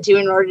had to do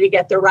in order to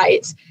get the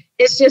rights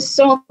is just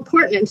so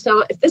important. And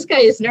so if this guy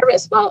is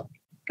nervous, well,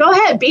 go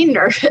ahead, be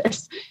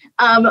nervous.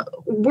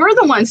 We're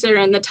the ones that are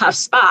in the tough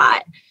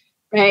spot,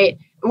 right?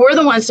 We're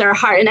the ones that are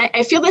hard. And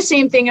I feel the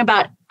same thing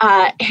about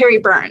Harry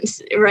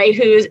Burns, right?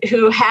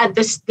 Who had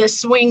the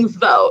swing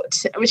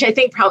vote, which I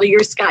think probably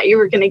Scott, you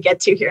were going to get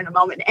to here in a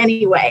moment.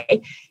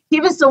 Anyway,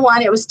 he was the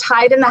one, it was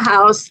tied in the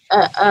House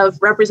of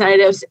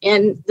Representatives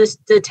in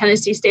the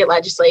Tennessee State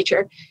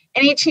Legislature,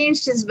 and he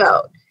changed his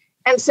vote.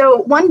 And so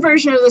one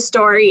version of the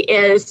story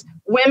is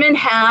women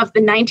have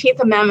the 19th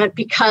Amendment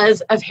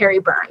because of Harry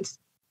Burns.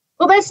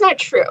 Well, that's not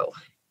true.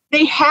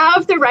 They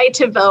have the right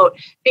to vote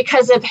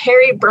because of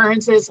Harry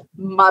Burns's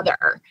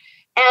mother.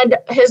 And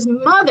his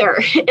mother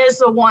is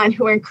the one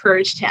who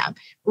encouraged him,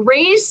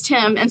 raised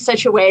him in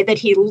such a way that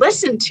he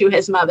listened to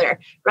his mother,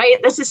 right?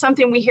 This is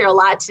something we hear a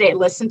lot today,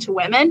 listen to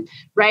women,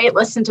 right?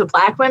 Listen to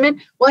Black women.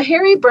 Well,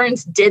 Harry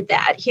Burns did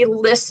that. He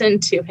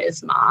listened to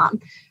his mom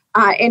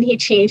and he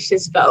changed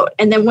his vote,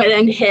 and then went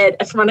and hid.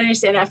 From what I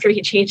understand, after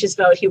he changed his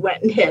vote, he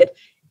went and hid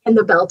in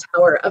the bell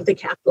tower of the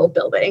Capitol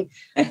building,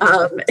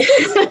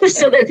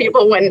 so that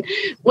people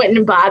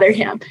wouldn't bother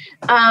him.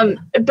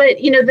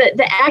 But, you know,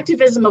 the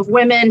activism of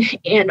women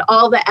and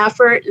all the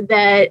effort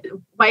that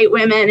white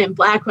women and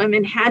Black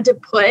women had to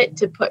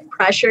put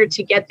pressure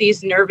to get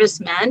these nervous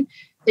men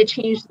to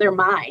change their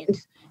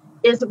minds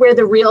is where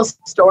the real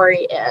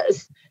story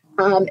is.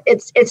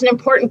 It's an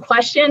important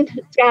question,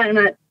 Scott, I'm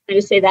not trying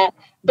to say that,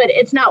 but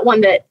it's not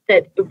one that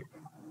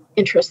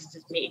interests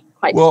me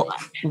quite so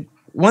much.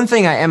 One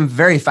thing I am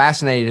very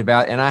fascinated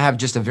about, and I have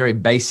just a very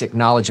basic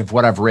knowledge of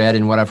what I've read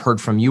and what I've heard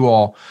from you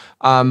all,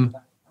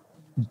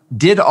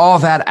 did all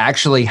that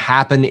actually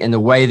happen in the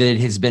way that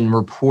it has been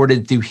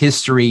reported through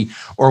history,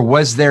 or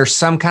was there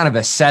some kind of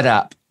a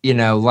setup? You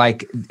know,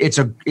 like it's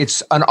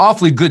an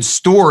awfully good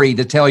story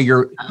to tell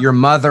your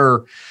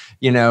mother,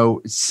 you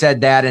know,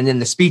 said that, and then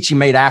the speech he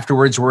made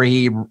afterwards where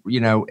he, you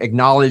know,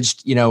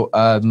 acknowledged, you know,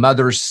 a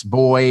mother's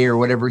boy or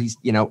whatever he's,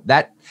 you know,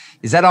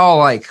 is that all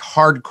like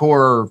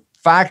hardcore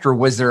fact, or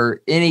was there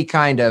any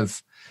kind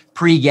of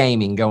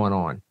pre-gaming going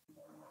on?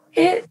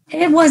 It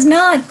was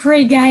not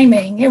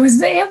pre-gaming. It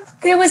was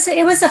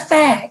a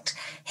fact.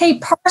 He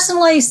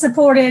personally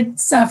supported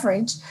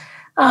suffrage,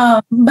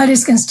 but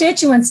his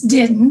constituents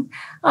didn't.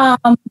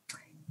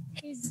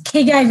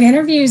 He gave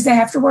interviews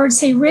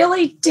afterwards. He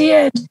really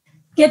did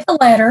get the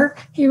letter.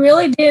 He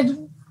really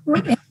did.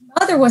 His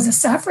mother was a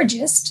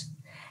suffragist,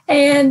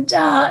 and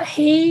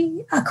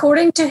he,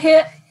 according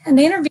to an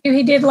interview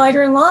he did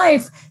later in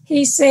life,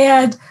 he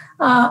said,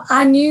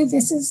 I knew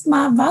this is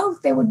my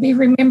vote that would be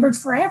remembered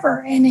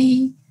forever. And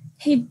he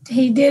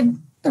did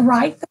the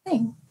right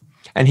thing.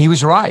 And he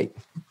was right.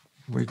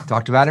 We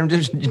talked about him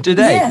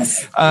today.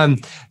 Yes.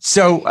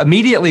 So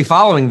immediately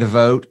following the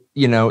vote,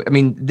 you know, I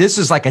mean, this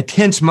is like a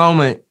tense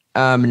moment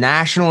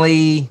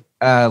nationally,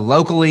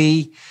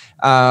 locally,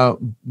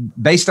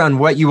 based on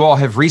what you all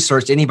have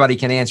researched. Anybody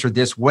can answer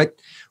this.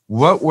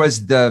 What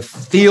was the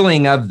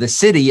feeling of the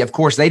city? Of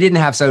course, they didn't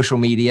have social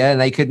media and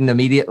they couldn't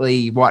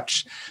immediately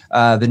watch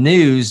the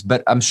news,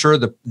 but I'm sure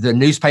the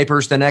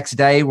newspapers the next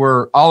day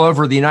were all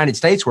over the United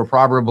States were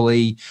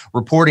probably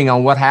reporting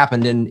on what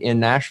happened in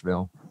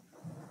Nashville.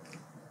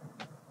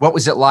 What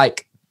was it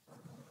like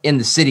in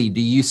the city, do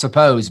you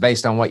suppose,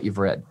 based on what you've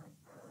read?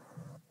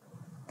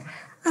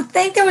 I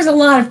think there was a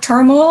lot of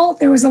turmoil.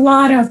 There was a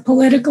lot of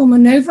political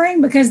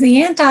maneuvering because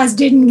the antis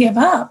didn't give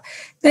up.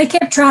 They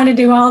kept trying to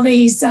do all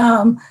these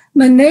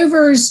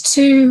maneuvers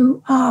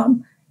to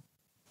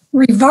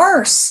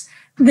reverse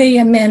the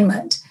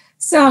amendment.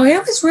 So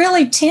it was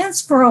really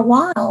tense for a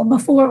while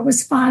before it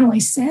was finally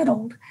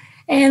settled.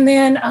 And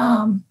then,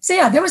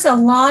 there was a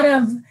lot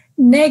of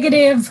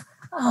negative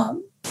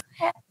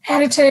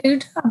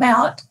attitude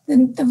about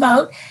the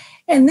vote.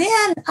 And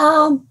then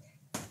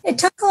it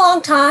took a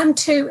long time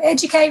to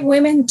educate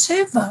women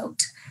to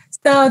vote.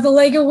 So the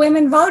League of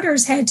Women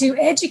Voters had to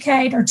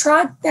educate, or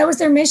tried, that was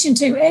their mission,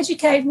 to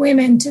educate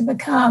women to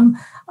become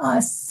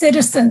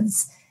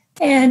citizens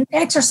and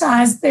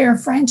exercise their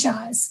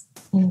franchise.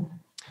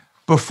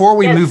 Before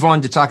we move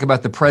on to talk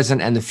about the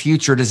present and the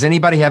future, does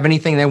anybody have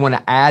anything they want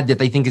to add that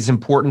they think is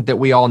important that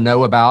we all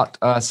know about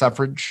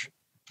suffrage?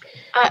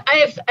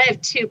 I have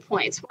 2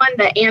 points. One,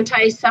 the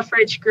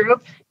anti-suffrage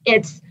group,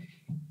 it's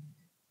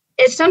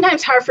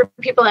sometimes hard for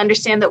people to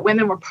understand that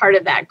women were part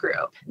of that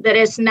group, that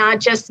it's not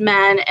just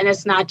men and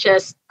it's not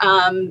just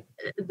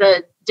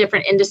the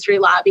different industry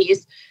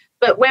lobbies,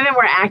 but women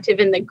were active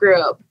in the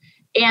group.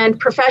 And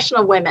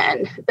professional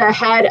women,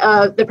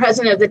 the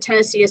president of the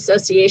Tennessee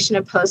Association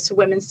Opposed to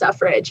Women's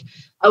Suffrage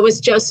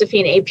was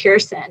Josephine A.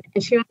 Pearson.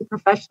 And she was a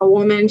professional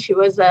woman. She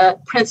was a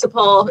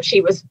principal.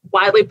 She was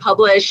widely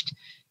published,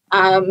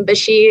 but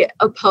she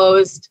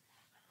opposed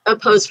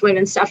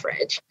women's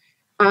suffrage.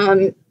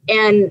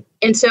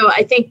 And so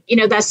I think, you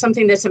know, that's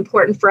something that's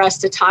important for us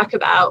to talk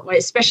about,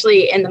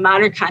 especially in the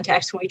modern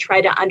context when we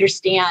try to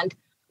understand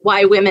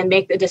why women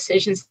make the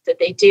decisions that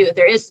they do.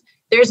 There's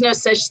no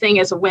such thing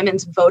as a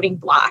women's voting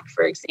bloc,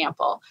 for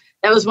example.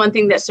 That was one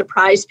thing that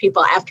surprised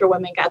people after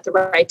women got the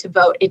right to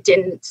vote. It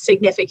didn't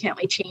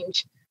significantly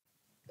change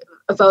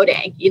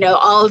voting. You know,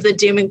 all of the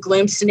doom and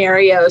gloom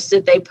scenarios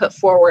that they put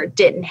forward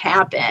didn't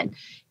happen.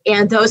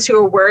 And those who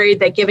were worried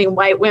that giving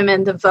white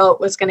women the vote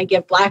was going to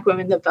give Black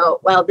women the vote,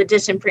 well, the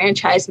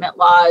disenfranchisement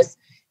laws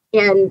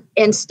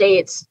in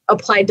states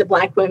applied to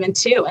Black women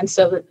too, and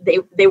so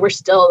they were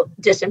still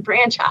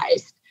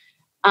disenfranchised.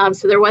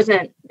 So there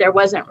wasn't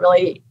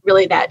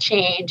really that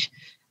change.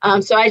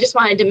 So I just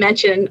wanted to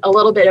mention a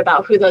little bit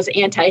about who those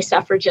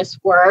anti-suffragists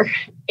were,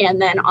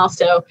 and then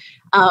also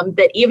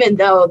that even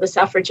though the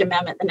suffrage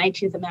amendment, the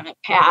 19th Amendment,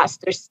 passed,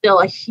 there's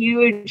still a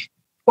huge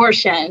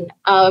portion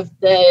of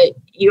the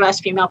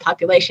U.S. female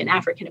population,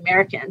 African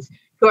Americans,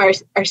 who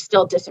are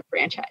still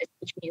disenfranchised,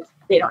 which means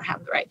they don't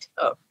have the right to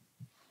vote.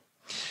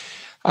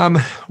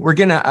 We're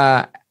going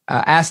to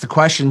ask the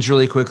questions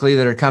really quickly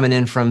that are coming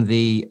in from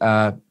the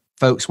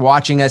folks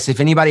watching us. If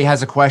anybody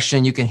has a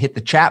question, you can hit the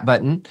chat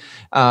button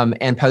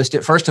and post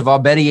it. First of all,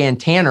 Betty Ann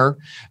Tanner,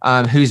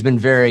 who's been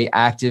very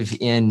active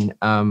in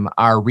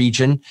our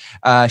region,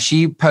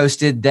 she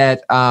posted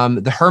that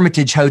the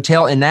Hermitage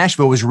Hotel in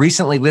Nashville was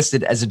recently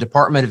listed as a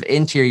Department of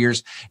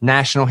Interior's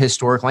National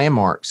Historic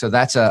Landmark. So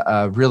that's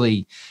a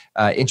really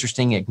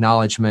interesting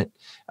acknowledgement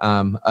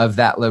of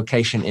that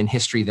location in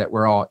history that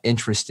we're all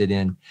interested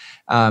in.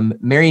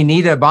 Mary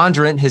Nita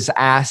Bondurant has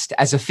asked,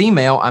 as a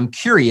female, I'm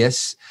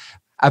curious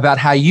about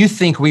how you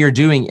think we are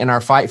doing in our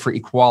fight for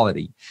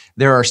equality.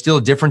 There are still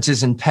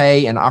differences in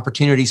pay and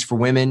opportunities for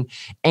women.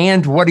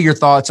 And what are your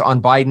thoughts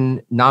on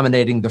Biden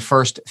nominating the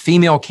first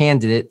female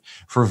candidate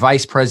for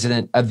Vice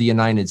President of the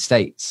United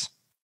States?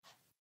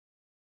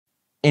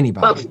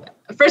 Anybody? Well,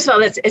 first of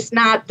all, it's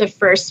not the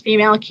first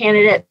female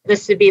candidate.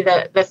 This would be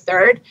the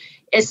third.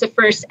 It's the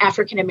first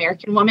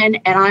African-American woman.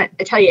 And I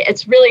tell you,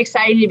 it's really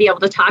exciting to be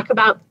able to talk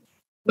about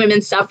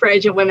women's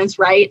suffrage and women's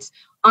rights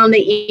on the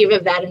eve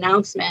of that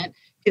announcement.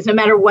 Because no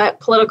matter what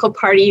political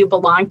party you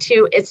belong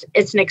to, it's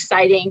an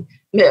exciting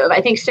move.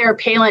 I think Sarah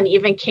Palin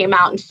even came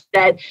out and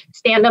said,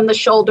 stand on the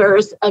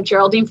shoulders of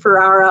Geraldine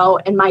Ferraro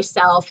and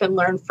myself and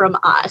learn from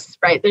us,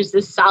 right? There's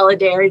this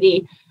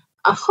solidarity,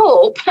 a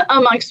hope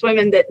amongst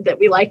women that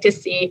we like to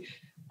see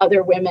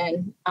other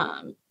women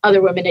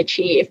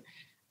achieve.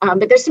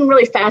 But there's some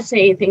really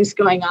fascinating things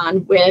going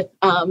on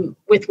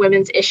with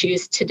women's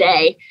issues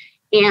today.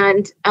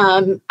 And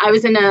I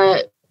was in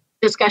a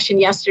discussion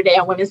yesterday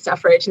on women's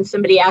suffrage, and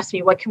somebody asked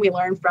me, what can we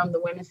learn from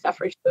the women's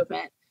suffrage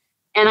movement?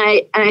 And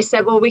I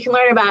said, well, we can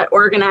learn about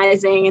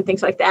organizing and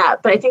things like that.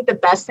 But I think the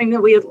best thing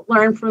that we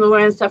learned from the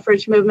women's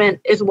suffrage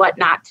movement is what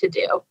not to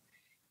do.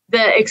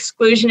 The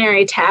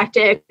exclusionary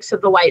tactics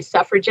of the white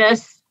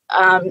suffragists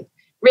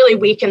really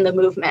weakened the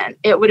movement.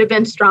 It would have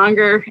been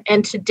stronger.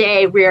 And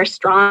today we are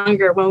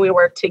stronger when we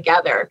work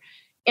together.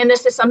 And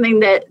this is something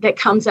that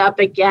comes up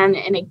again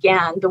and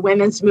again. The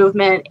women's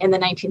movement in the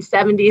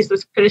 1970s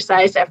was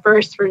criticized at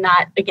first for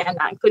not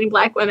including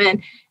Black women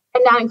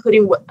and not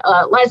including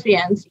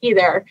lesbians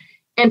either.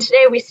 And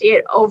today we see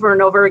it over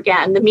and over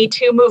again. The Me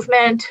Too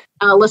movement,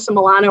 Alyssa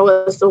Milano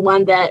was the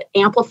one that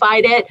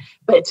amplified it,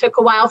 but it took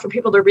a while for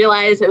people to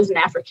realize it was an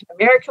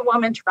African-American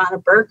woman,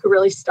 Tarana Burke, who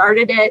really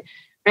started it,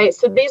 right?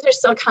 So these are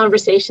still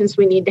conversations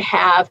we need to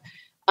have.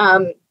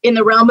 In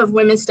the realm of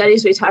women's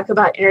studies, we talk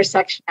about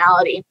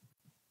intersectionality,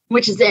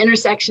 which is the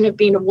intersection of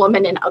being a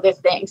woman and other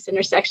things, the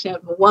intersection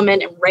of a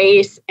woman and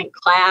race and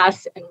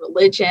class and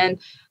religion,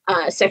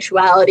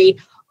 sexuality.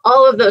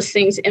 All of those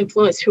things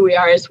influence who we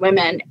are as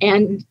women,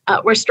 and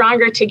we're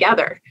stronger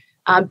together.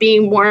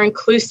 Being more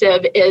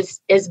inclusive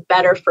is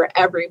better for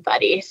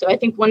everybody. So I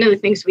think one of the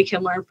things we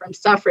can learn from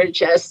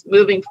suffragists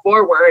moving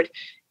forward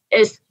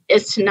is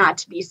to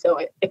not be so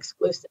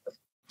exclusive.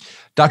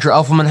 Dr.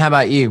 Uffelman, how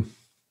about you?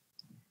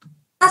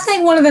 I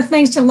think one of the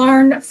things to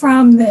learn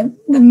from the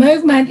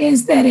movement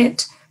is that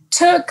it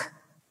took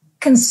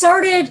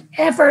concerted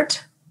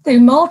effort through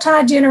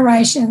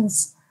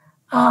multi-generations,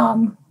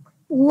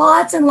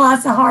 lots and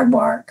lots of hard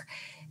work.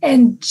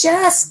 And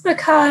just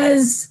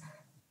because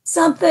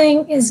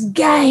something is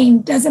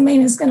gained doesn't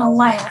mean it's going to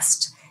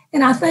last.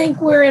 And I think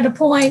we're at a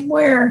point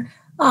where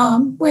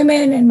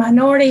women and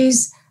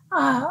minorities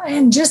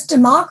and just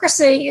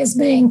democracy is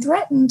being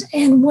threatened,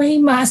 and we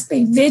must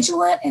be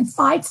vigilant and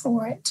fight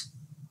for it.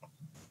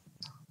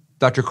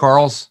 Dr.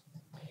 Carls?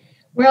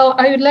 Well,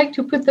 I would like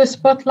to put the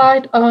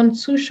spotlight on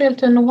Sue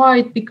Shelton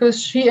White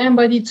because she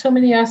embodied so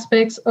many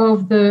aspects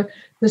of the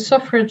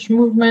suffrage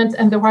movement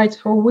and the rights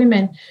for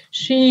women.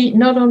 She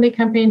not only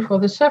campaigned for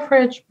the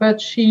suffrage,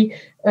 but she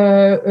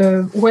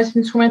was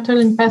instrumental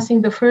in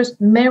passing the first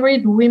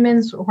Married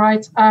Women's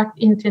Rights Act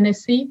in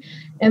Tennessee.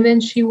 And then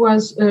she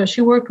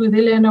worked with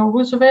Eleanor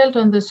Roosevelt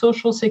on the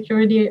Social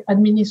Security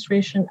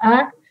Administration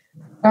Act.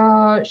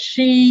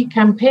 She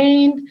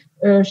campaigned.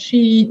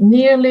 She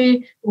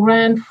nearly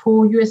ran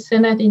for U.S.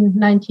 Senate in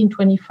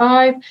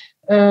 1925.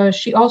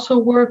 She also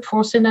worked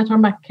for Senator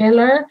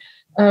McKellar.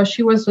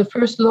 She was the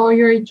first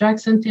lawyer in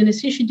Jackson,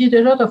 Tennessee. She did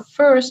a lot of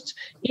firsts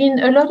in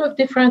a lot of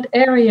different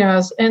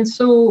areas. And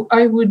so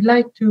I would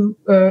like to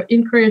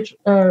encourage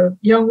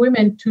young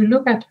women to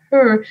look at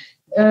her,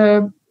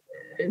 the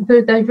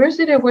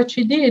diversity of what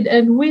she did.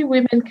 And we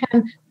women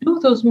can do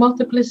those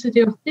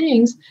multiplicity of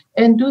things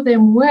and do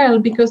them well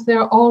because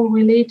they're all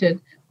related.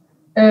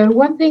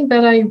 One thing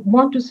that I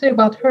want to say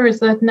about her is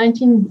that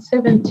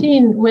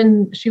 1917,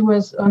 when she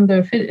was on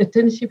the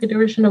Tennessee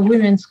Federation of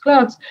Women's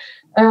Clubs,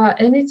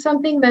 and it's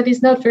something that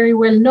is not very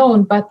well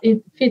known, but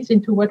it fits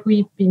into what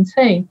we've been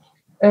saying.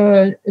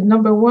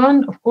 Number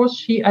one, of course,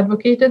 she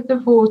advocated the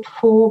vote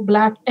for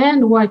Black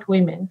and white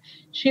women.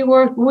 She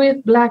worked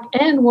with Black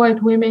and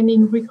white women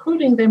in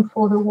recruiting them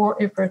for the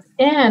war effort,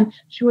 and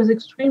she was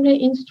extremely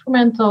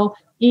instrumental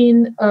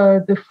in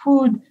the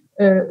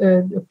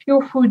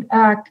Pure Food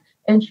Act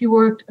and she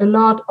worked a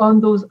lot on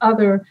those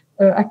other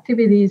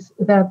activities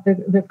that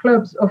the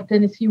clubs of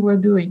Tennessee were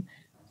doing.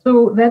 So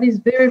that is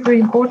very, very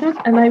important.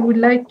 And I would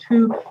like to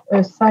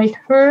cite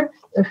her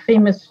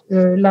famous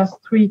last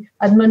three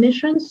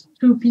admonitions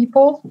to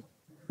people.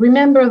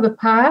 Remember the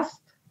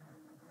past,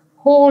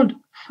 hold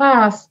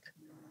fast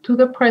to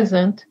the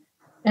present,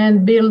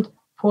 and build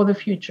for the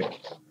future.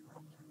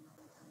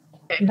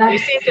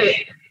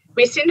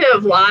 We seem to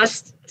have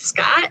lost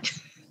Scott.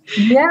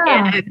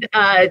 Yeah.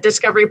 And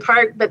Discovery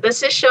Park, but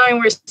this is showing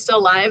we're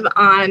still live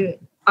on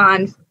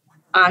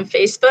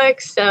Facebook.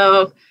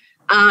 So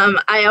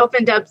I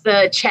opened up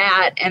the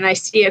chat and I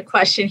see a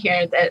question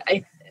here that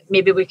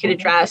maybe we could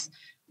address.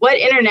 What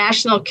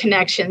international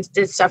connections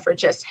did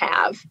suffragists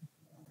have?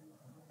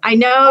 I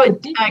know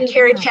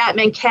Carrie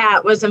Chapman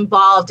Catt was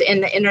involved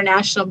in the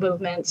international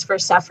movements for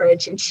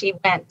suffrage, and she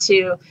went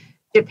to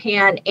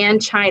Japan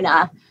and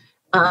China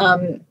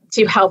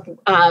to help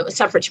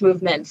suffrage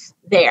movements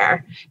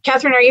there.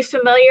 Catherine, are you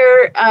familiar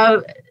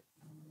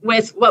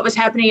with what was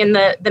happening in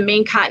the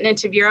main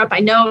continent of Europe? I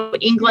know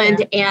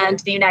England and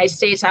the United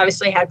States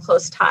obviously had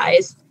close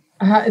ties.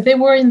 They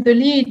were in the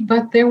lead,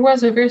 but there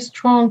was a very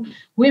strong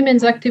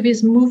women's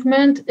activism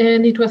movement,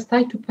 and it was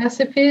tied to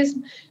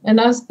pacifism. And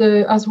as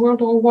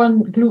World War I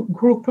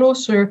grew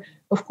closer,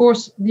 of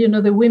course,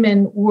 the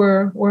women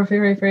were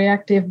very, very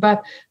active,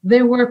 but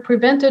they were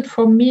prevented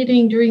from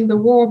meeting during the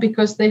war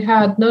because they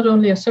had not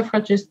only a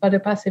suffragist but a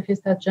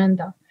pacifist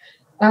agenda.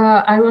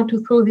 I want to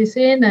throw this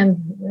in, and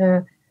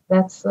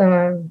that's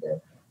the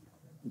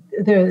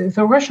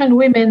Russian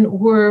women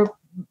were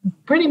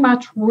pretty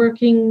much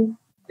working.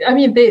 I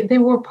mean, they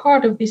were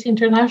part of this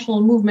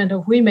international movement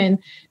of women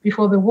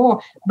before the war,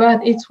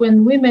 but it's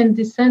when women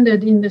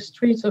descended in the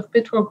streets of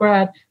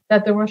Petrograd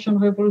that the Russian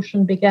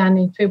Revolution began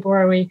in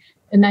February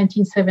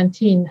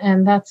 1917.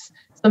 And that's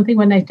something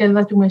when I tell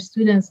that to my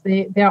students,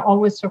 they are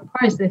always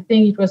surprised. They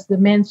think it was the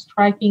men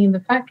striking in the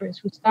factories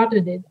who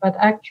started it, but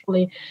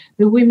actually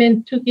the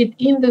women took it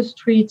in the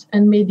streets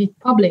and made it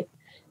public.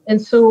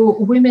 And so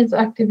women's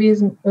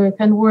activism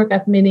can work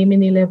at many,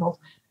 many levels.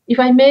 If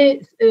I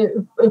may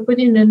put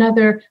in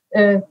another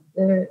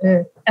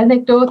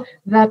anecdote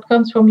that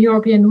comes from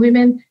European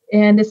women,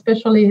 and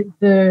especially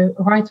the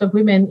rights of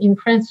women in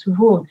France to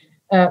vote.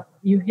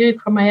 You hear it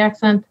from my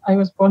accent. I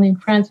was born in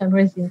France and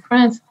raised in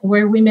France,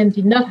 where women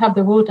did not have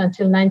the vote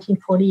until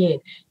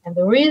 1948. And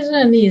the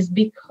reason is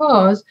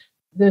because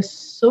the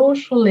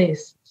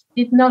socialists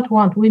did not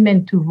want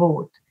women to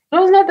vote. It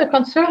was not the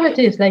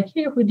conservatives like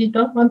here who did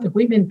not want the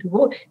women to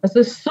vote. It was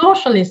the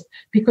socialists,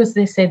 because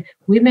they said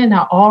women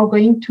are all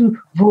going to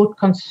vote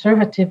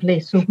conservatively,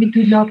 so we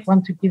do not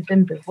want to give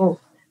them the vote.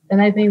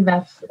 And I think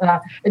that's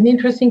an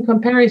interesting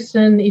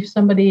comparison. If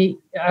somebody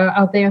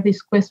out there,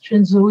 this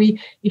question, Zoe,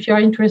 if you're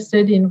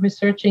interested in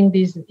researching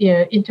these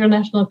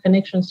international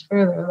connections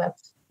further,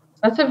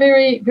 that's a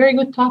very, very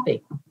good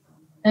topic.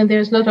 And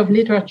there's a lot of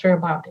literature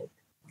about it.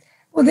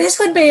 Well, this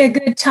would be a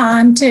good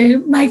time to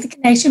make the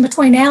connection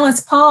between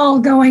Alice Paul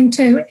going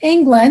to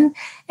England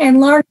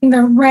and learning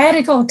the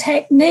radical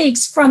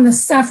techniques from the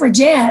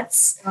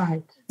suffragettes.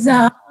 Right.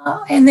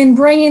 And then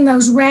bringing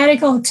those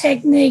radical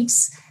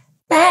techniques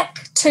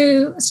back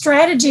to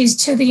strategies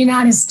to the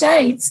United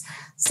States.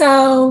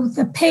 So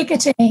the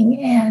picketing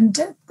and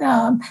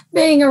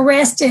being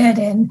arrested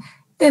and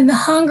then the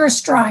hunger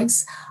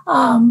strikes,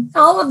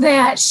 all of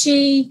that,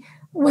 she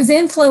was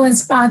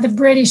influenced by the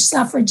British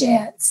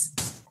suffragettes.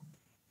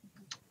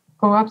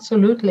 Oh,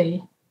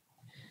 absolutely.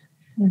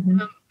 Mm-hmm.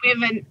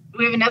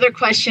 We have another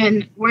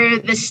question where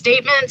the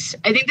statements,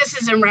 I think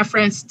this is in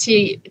reference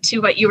to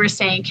what you were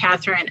saying,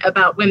 Catherine,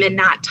 about women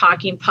not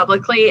talking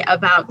publicly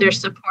about their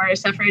support of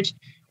suffrage.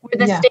 Were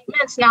the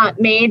statements not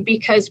made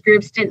because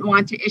groups didn't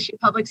want to issue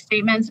public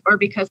statements or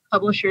because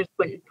publishers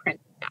wouldn't print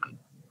them?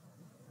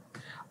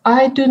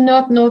 I do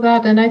not know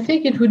that, and I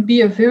think it would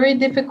be a very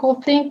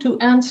difficult thing to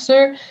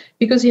answer,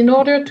 because in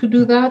order to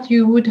do that,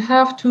 you would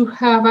have to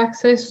have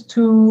access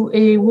to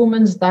a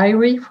woman's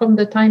diary from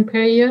the time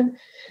period.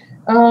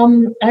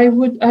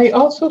 I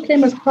also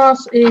came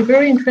across a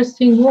very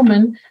interesting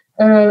woman,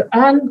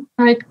 Anne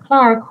Knight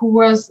Clark, who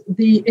was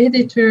the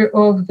editor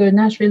of the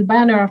Nashville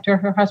Banner after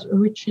her husband,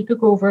 which she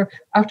took over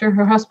after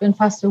her husband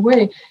passed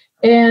away.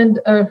 And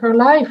her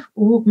life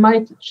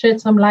might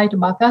shed some light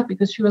about that,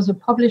 because she was a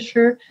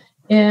publisher.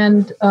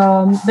 And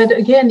but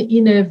again,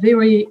 in a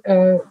very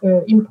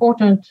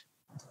important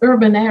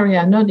urban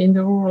area, not in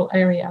the rural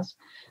areas.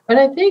 But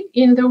I think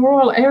in the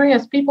rural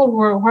areas, people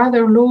were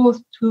rather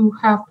loath to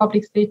have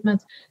public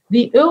statements.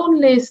 The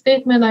only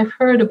statement I've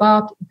heard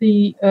about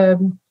the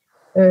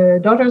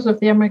Daughters of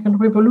the American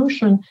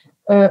Revolution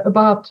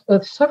about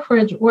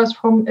suffrage was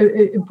from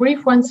a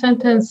brief one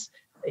sentence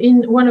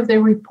in one of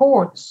their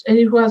reports, and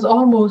it was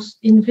almost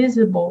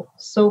invisible.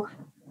 So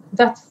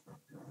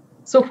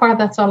so far,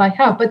 that's all I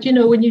have. But,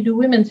 when you do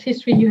women's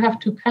history, you have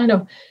to kind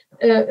of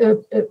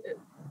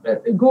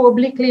go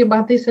obliquely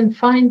about this and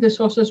find the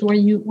sources where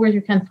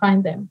you can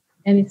find them.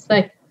 And it's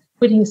like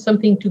putting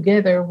something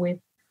together with,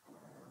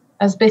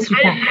 as best you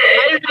can.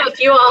 I don't know if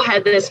you all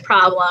had this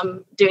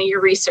problem doing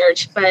your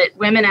research, but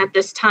women at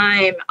this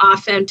time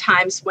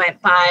oftentimes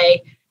went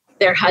by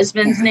their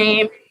husband's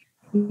name,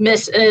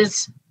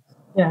 Mrs.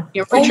 Yeah.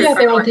 You know, Oh, Richard yeah,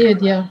 they all Burke.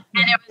 did, yeah.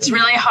 And it was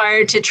really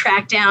hard to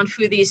track down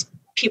who these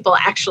people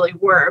actually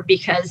were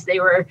because they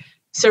were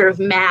sort of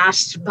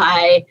masked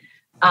by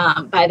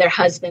their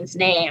husbands'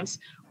 names.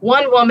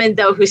 One woman,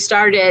 though, who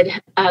started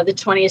the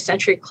 20th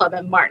Century Club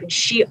in Martin,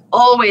 she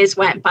always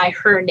went by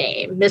her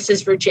name,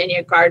 Mrs.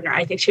 Virginia Gardner.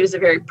 I think she was a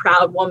very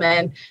proud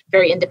woman,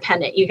 very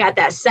independent. You got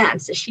that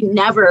sense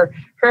that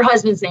her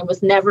husband's name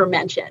was never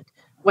mentioned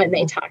when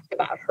they talked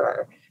about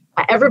her.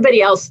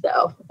 Everybody else,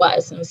 though,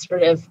 was. It was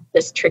sort of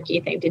this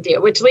tricky thing to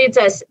do, which leads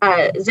us,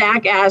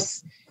 Zach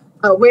asks,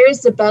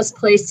 where's the best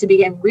place to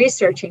begin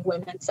researching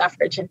women's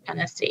suffrage in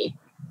Tennessee?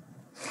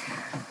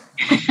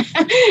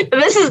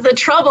 This is the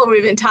trouble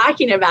we've been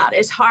talking about.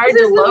 It's hard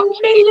to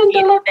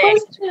locate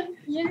things.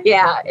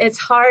 Yeah, it's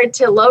hard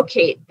to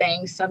locate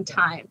things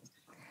sometimes.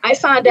 I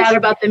found out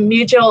about the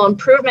Mutual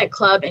Improvement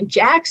Club in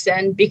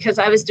Jackson because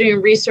I was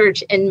doing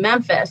research in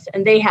Memphis,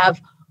 and they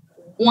have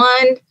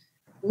one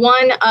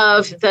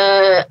of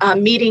the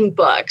meeting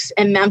books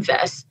in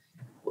Memphis,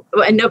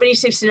 and nobody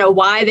seems to know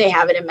why they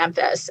have it in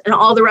Memphis, and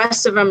all the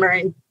rest of them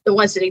the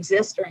ones that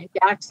exist are in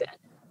Jackson.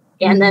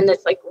 And then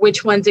it's like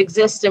which ones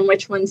exist and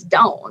which ones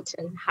don't,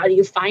 and how do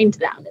you find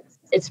them?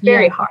 It's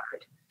very hard.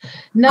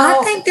 No,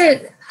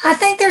 I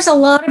think there's a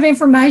lot of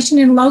information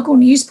in local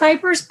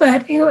newspapers,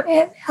 but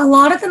a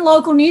lot of the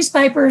local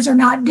newspapers are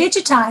not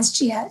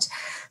digitized yet.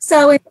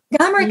 So in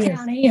Montgomery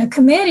County, a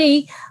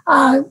committee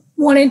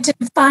wanted to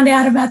find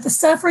out about the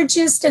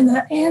suffragists in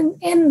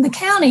the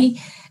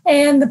county,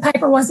 and the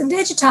paper wasn't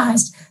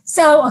digitized.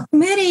 So a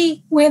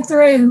committee went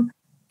through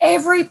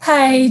every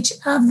page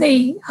of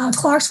the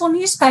Clarksville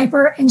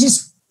newspaper and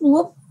just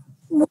one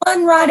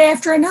right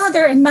after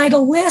another and made a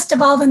list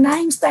of all the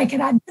names they could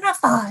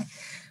identify.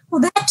 Well,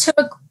 that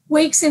took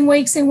weeks and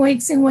weeks and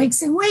weeks and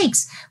weeks and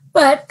weeks.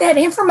 But that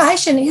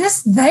information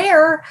is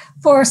there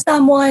for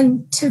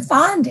someone to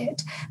find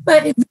it.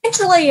 But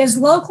eventually, as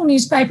local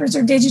newspapers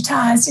are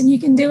digitized and you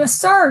can do a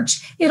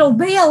search, it'll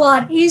be a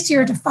lot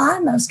easier to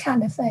find those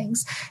kind of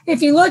things.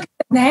 If you look at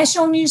the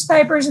national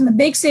newspapers and the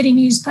big city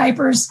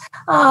newspapers,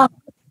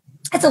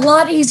 it's a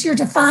lot easier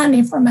to find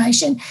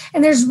information.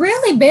 And there's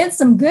really been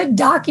some good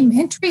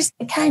documentaries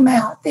that came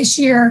out this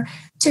year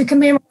to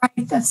commemorate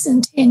the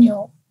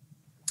centennial.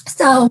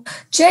 So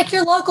check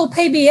your local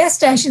PBS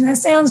station. That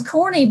sounds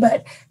corny,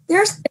 but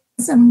there's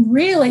been some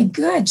really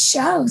good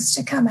shows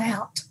to come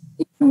out.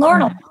 You can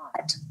learn a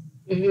lot.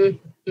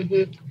 Mm-hmm.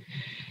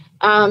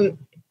 Mm-hmm.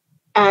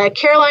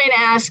 Caroline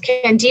asked,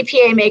 can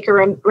DPA make a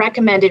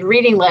recommended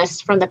reading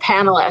list from the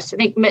panelists? I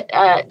think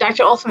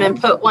Dr.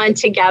 Uffelman put one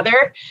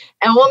together,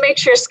 and we'll make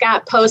sure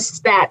Scott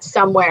posts that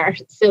somewhere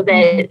so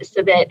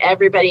that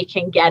everybody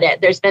can get it.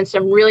 There's been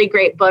some really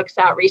great books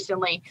out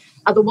recently.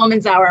 The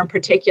Woman's Hour in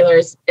particular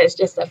is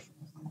just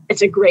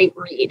it's a great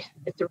read.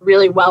 It's a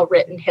really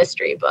well-written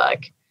history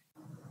book.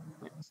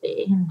 Let's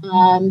see.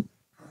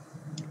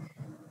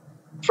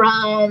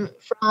 From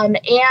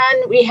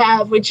Anne, we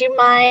have, would you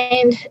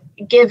mind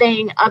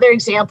giving other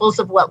examples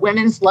of what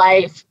women's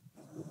lives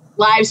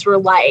were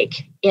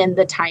like in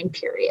the time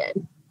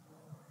period?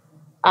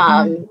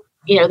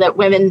 That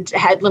women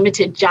had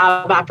limited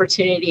job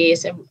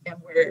opportunities and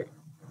were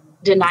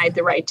denied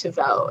the right to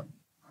vote.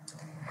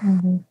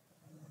 Mm-hmm.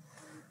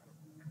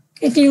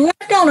 If you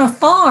lived on a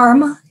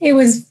farm, it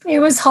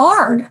was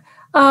hard.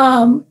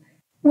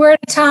 We're at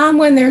a time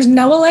when there's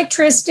no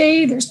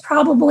electricity, there's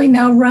probably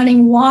no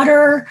running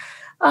water.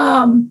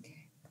 I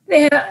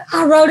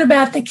wrote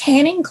about the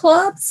canning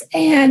clubs,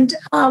 and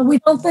we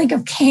don't think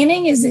of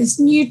canning as this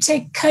new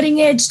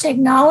cutting-edge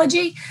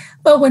technology,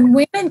 but when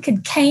women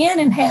could can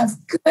and have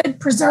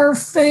good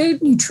preserved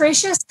food,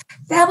 nutritious,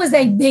 that was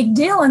a big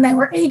deal, and they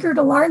were eager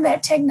to learn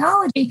that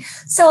technology.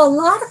 So a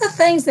lot of the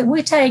things that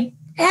we take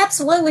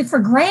absolutely for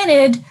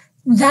granted,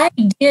 they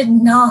did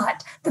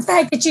not. The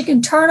fact that you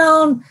can turn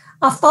on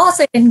a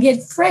faucet and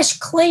get fresh,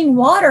 clean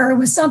water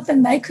was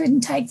something they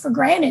couldn't take for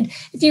granted.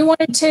 If you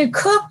wanted to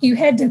cook, you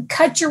had to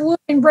cut your wood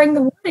and bring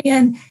the wood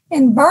in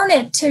and burn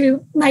it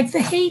to make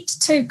the heat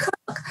to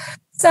cook.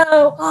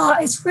 So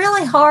it's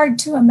really hard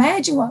to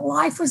imagine what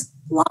life was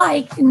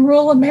like in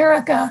rural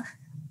America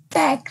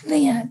back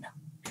then.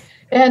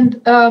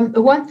 And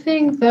one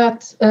thing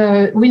that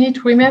we need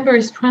to remember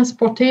is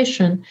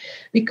transportation,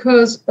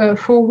 because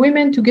for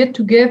women to get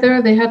together,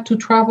 they had to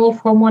travel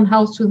from one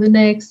house to the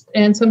next,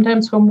 and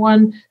sometimes from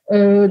one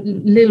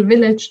little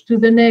village to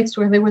the next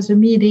where there was a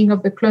meeting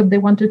of the club they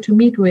wanted to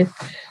meet with.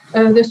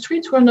 The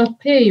streets were not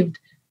paved.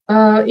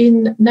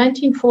 In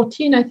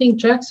 1914, I think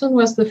Jackson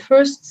was the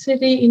first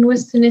city in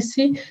West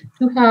Tennessee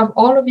to have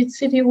all of its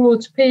city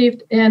roads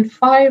paved and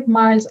 5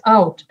 miles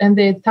out. And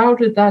they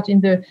touted that in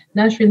the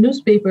national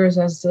newspapers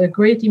as a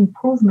great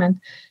improvement.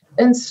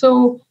 And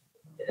so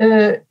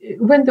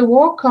when the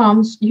war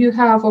comes, you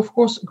have, of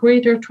course,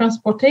 greater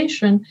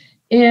transportation,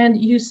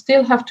 and you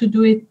still have to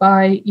do it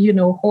by,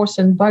 horse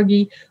and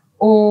buggy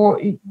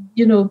or,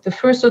 the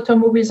first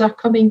automobiles are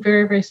coming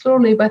very, very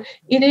slowly, but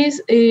it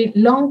is a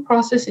long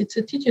process. It's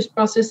a tedious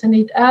process, and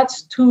it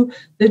adds to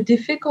the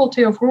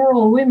difficulty of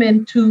rural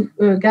women to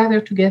gather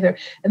together.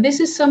 And this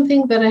is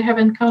something that I have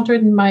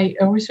encountered in my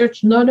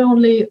research, not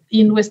only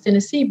in West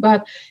Tennessee,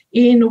 but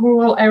in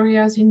rural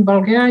areas in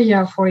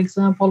Bulgaria, for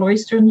example, or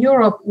Eastern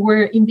Europe,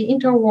 where in the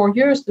interwar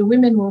years, the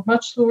women were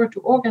much slower to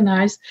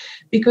organize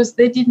because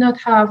they did not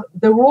have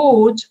the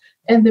roads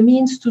and the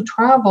means to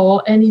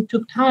travel, and it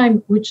took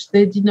time, which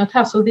they did not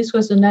have. So this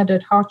was an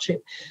added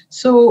hardship.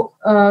 So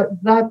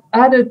that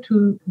added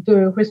to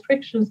the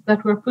restrictions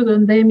that were put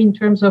on them in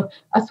terms of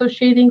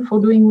associating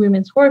for doing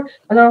women's work,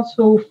 but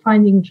also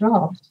finding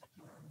jobs.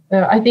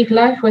 I think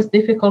life was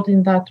difficult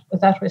in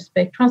that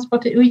respect.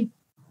 We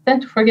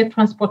tend to forget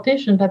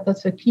transportation, but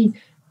that's a key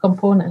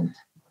component.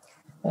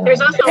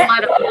 There's also a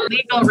lot of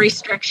legal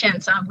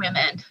restrictions on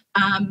women.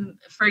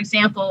 For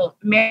example,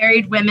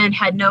 married women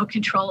had no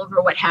control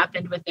over what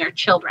happened with their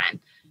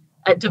children.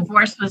 A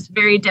divorce was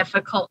very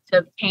difficult to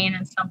obtain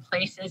in some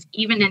places,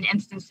 even in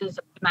instances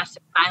of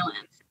domestic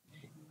violence.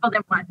 People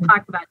didn't want to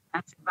talk about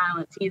domestic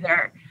violence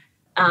either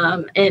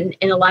in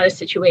a lot of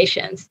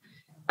situations.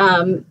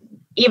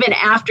 Even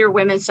after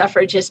women's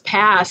suffrage is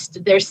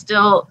passed, there's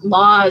still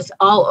laws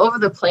all over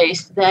the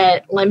place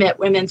that limit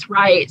women's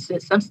rights.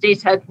 Some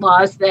states had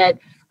laws that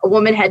a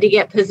woman had to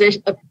get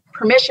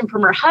permission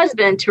from her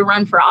husband to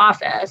run for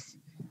office.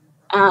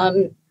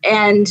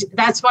 And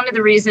that's one of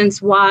the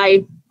reasons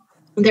why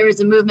there was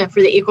a movement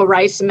for the Equal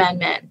Rights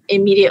Amendment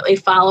immediately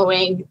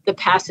following the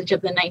passage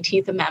of the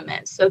 19th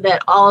Amendment, so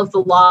that all of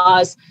the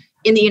laws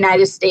in the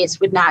United States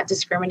would not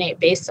discriminate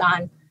based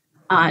on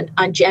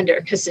gender,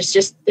 because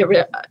there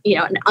were,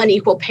 an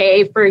unequal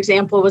pay, for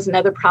example, was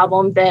another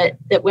problem that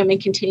women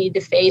continued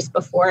to face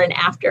before and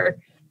after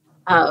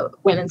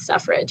women's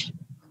suffrage.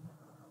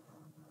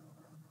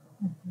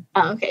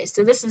 Okay,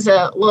 so this is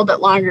a little bit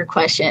longer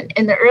question.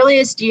 In the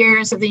earliest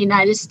years of the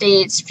United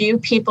States, few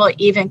people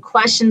even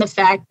questioned the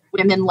fact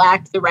women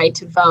lacked the right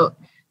to vote.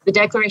 The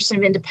Declaration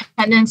of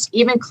Independence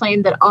even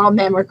claimed that all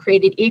men were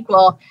created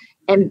equal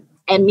and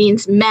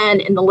means men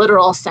in the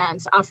literal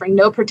sense, offering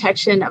no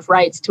protection of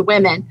rights to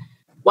women.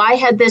 Why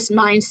had this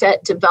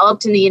mindset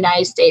developed in the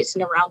United States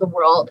and around the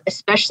world,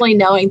 especially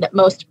knowing that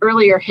most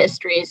earlier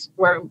histories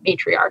were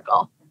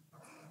matriarchal?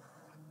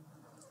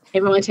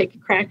 Anyone want to take a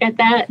crack at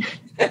that?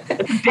 That's a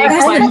big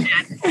question.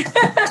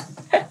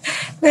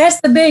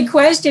 That's the big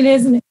question,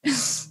 isn't it?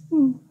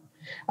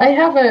 I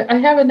have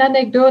an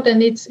anecdote,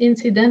 and it's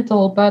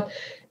incidental, but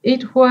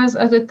it was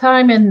at a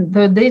time, and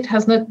the date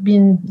has not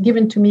been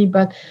given to me,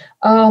 but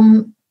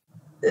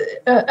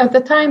at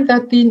the time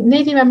that the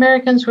Native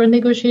Americans were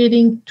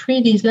negotiating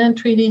land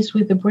treaties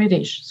with the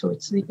British. So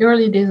it's the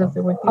early days of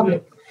the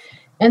Republic.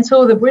 And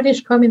so the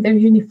British come in their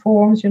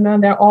uniforms, and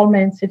they're all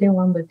men sitting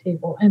around the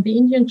table. And the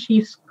Indian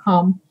chiefs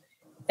come,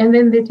 and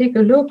then they take a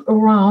look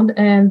around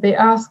and they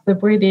ask the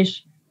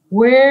British,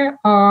 "Where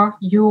are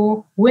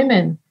your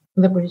women?"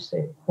 And the British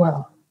say,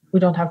 "Well, we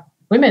don't have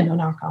women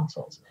on our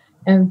councils."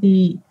 And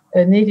the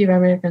Native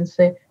Americans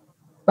say,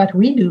 "But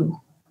we do.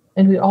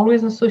 And we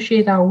always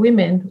associate our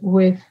women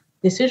with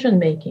decision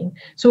making."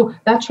 So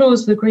that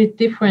shows the great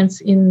difference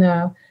in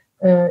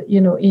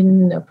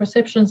in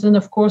perceptions. And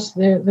of course,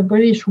 the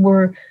British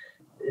were,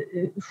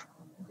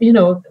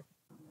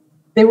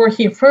 they were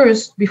here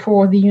first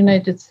before the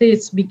United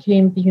States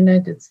became the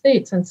United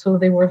States. And so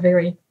they were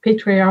very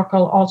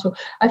patriarchal also.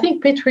 I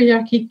think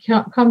patriarchy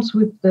comes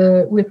with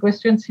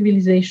Western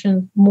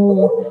civilization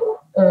more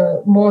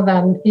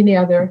than any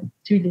other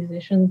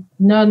civilization.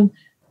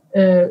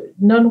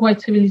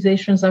 Non-white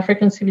civilizations,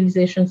 African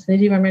civilizations,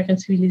 Native American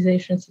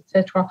civilizations,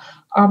 etc.,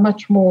 are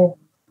much more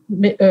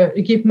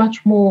give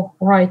much more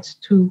rights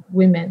to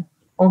women,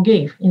 or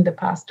gave in the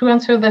past. To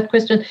answer that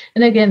question,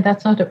 and again,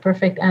 that's not a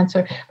perfect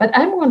answer, but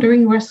I'm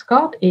wondering where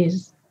Scott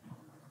is.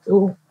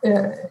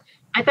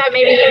 I thought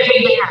maybe he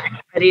came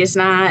back, but he's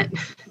not.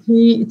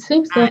 It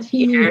seems that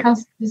he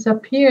has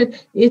disappeared.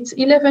 It's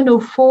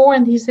 11:04,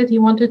 and he said he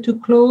wanted to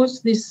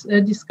close this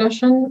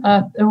discussion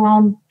at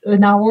around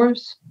an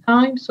hour's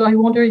time. So I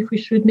wonder if we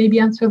should maybe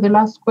answer the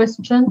last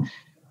question.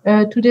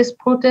 Today's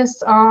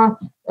protests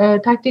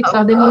tactics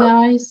are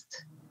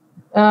demonized.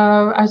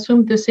 I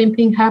assume the same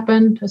thing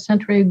happened a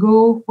century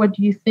ago. What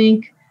do you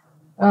think?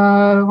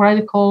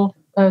 Radical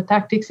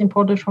tactics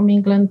imported from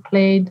England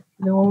played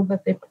the role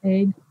that they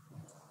played.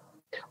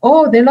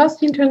 Oh, they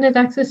lost internet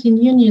access in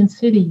Union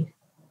City.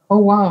 Oh,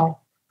 wow.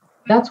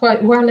 That's why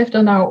we're left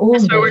on our own.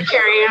 That's why we're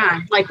carrying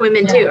on, like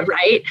women do,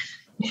 right?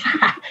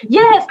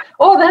 Yes.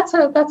 Oh, that's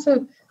a,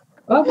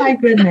 oh my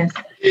goodness.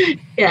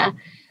 Yeah.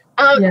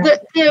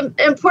 The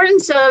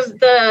importance of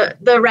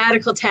the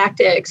radical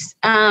tactics.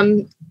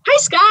 Hi,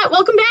 Scott.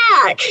 Welcome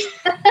back.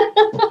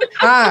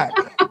 Hi.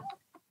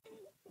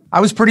 I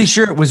was pretty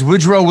sure it was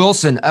Woodrow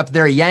Wilson up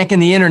there yanking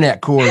the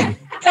internet cord.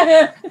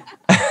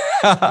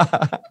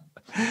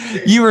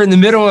 You were in the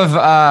middle of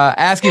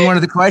asking one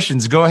of the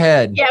questions. Go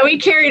ahead. Yeah, we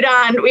carried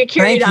on. We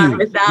carried on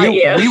without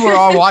you. We were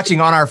all watching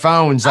on our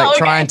phones, like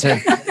trying to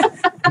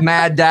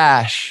mad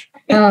dash.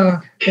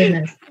 Oh,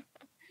 goodness.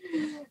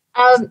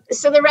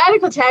 So the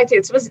radical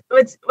tactics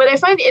what I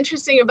find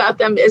interesting about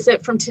them is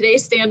that from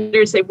today's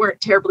standards, they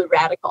weren't terribly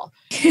radical.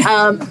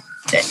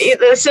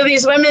 So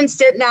these women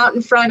sitting out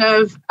in front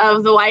of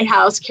the White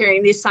House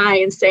carrying these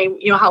signs saying,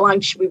 how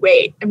long should we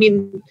wait? I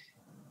mean,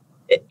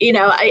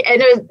 I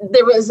know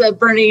there was a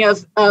burning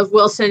of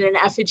Wilson in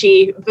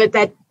effigy, but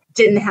that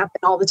didn't happen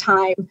all the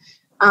time.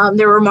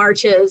 There were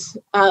marches.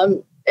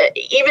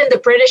 Even the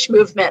British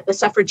movement, the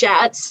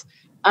suffragettes,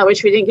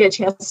 which we didn't get a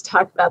chance to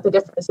talk about the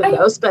difference of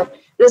those, but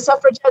the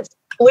suffragettes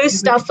blew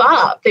stuff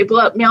up. They blew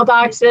up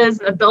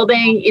mailboxes, a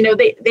building.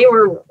 They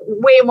were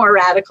way more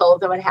radical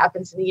than what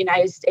happens in the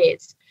United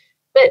States.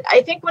 But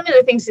I think one of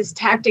the things this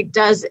tactic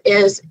does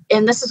is,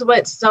 and this is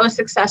what's so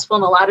successful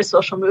in a lot of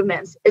social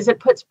movements, is it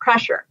puts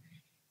pressure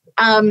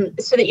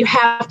so that you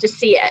have to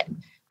see it.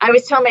 I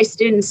always tell my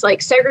students,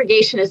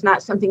 segregation is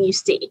not something you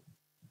see,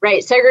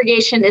 right?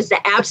 Segregation is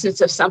the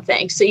absence of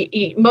something. So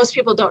most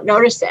people don't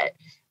notice it.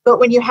 But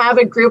when you have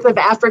a group of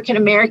African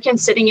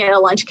Americans sitting at a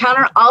lunch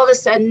counter, all of a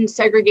sudden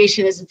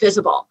segregation is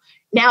visible.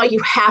 Now you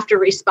have to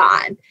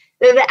respond.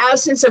 The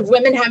absence of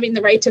women having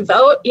the right to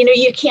vote,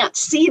 you can't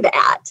see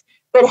that.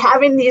 But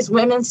having these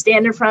women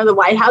stand in front of the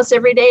White House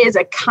every day is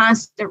a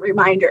constant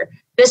reminder.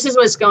 This is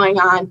what's going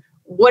on.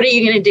 What are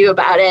you going to do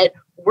about it?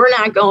 We're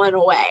not going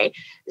away.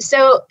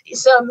 So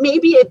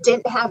maybe it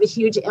didn't have a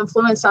huge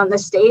influence on the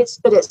states,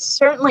 but it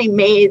certainly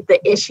made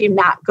the issue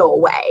not go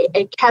away.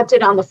 It kept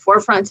it on the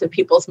forefront of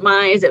people's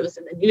minds. It was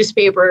in the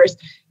newspapers.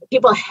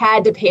 People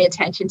had to pay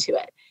attention to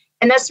it.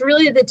 And that's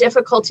really the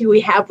difficulty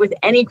we have with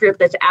any group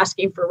that's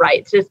asking for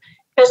rights, because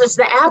it's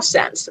the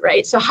absence,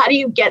 right? So how do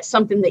you get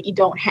something that you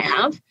don't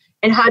have?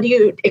 And how do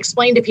you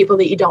explain to people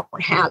that you don't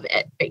have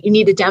it? You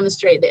need to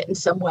demonstrate it in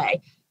some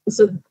way. And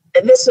so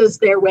this was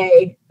their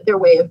way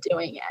of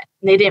doing it.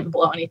 And they didn't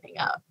blow anything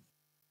up.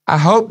 I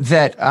hope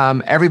that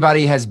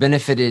everybody has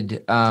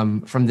benefited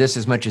from this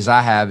as much as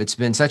I have. It's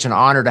been such an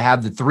honor to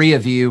have the three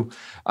of you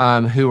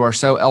who are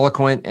so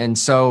eloquent and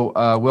so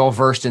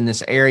well-versed in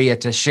this area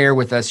to share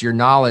with us your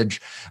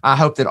knowledge. I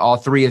hope that all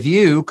three of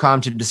you come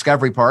to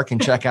Discovery Park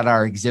and check out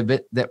our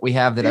exhibit that we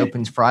have that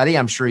opens Friday.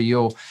 I'm sure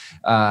you'll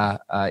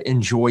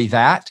enjoy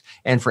that.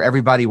 And for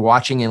everybody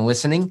watching and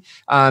listening,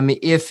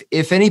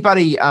 if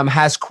anybody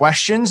has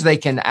questions, they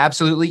can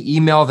absolutely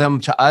email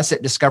them to us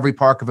at Discovery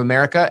Park of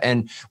America,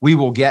 and we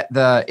will get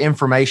the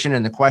information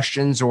and the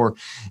questions or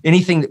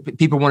anything that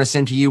people want to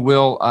send to you.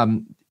 We'll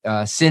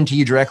send to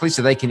you directly,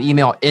 so they can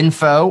email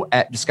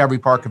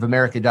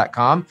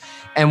info@discoveryparkofamerica.com,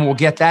 and we'll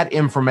get that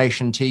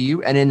information to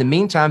you. And in the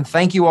meantime,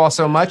 thank you all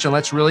so much, and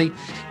let's really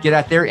get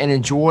out there and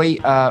enjoy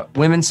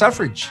women's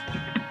suffrage.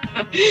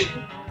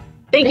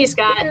 Thank you,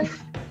 Scott.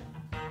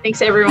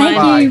 Thanks, everyone.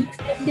 Thank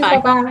you. Bye.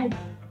 Bye-bye.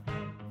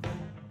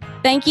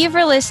 Thank you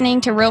for listening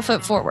to Real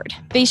Foot Forward.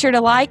 Be sure to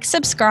like,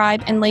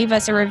 subscribe, and leave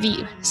us a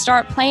review.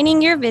 Start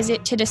planning your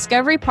visit to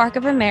Discovery Park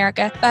of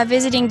America by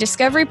visiting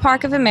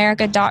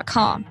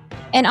discoveryparkofamerica.com.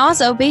 And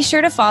also be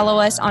sure to follow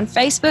us on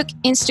Facebook,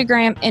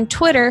 Instagram, and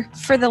Twitter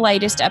for the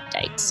latest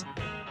updates.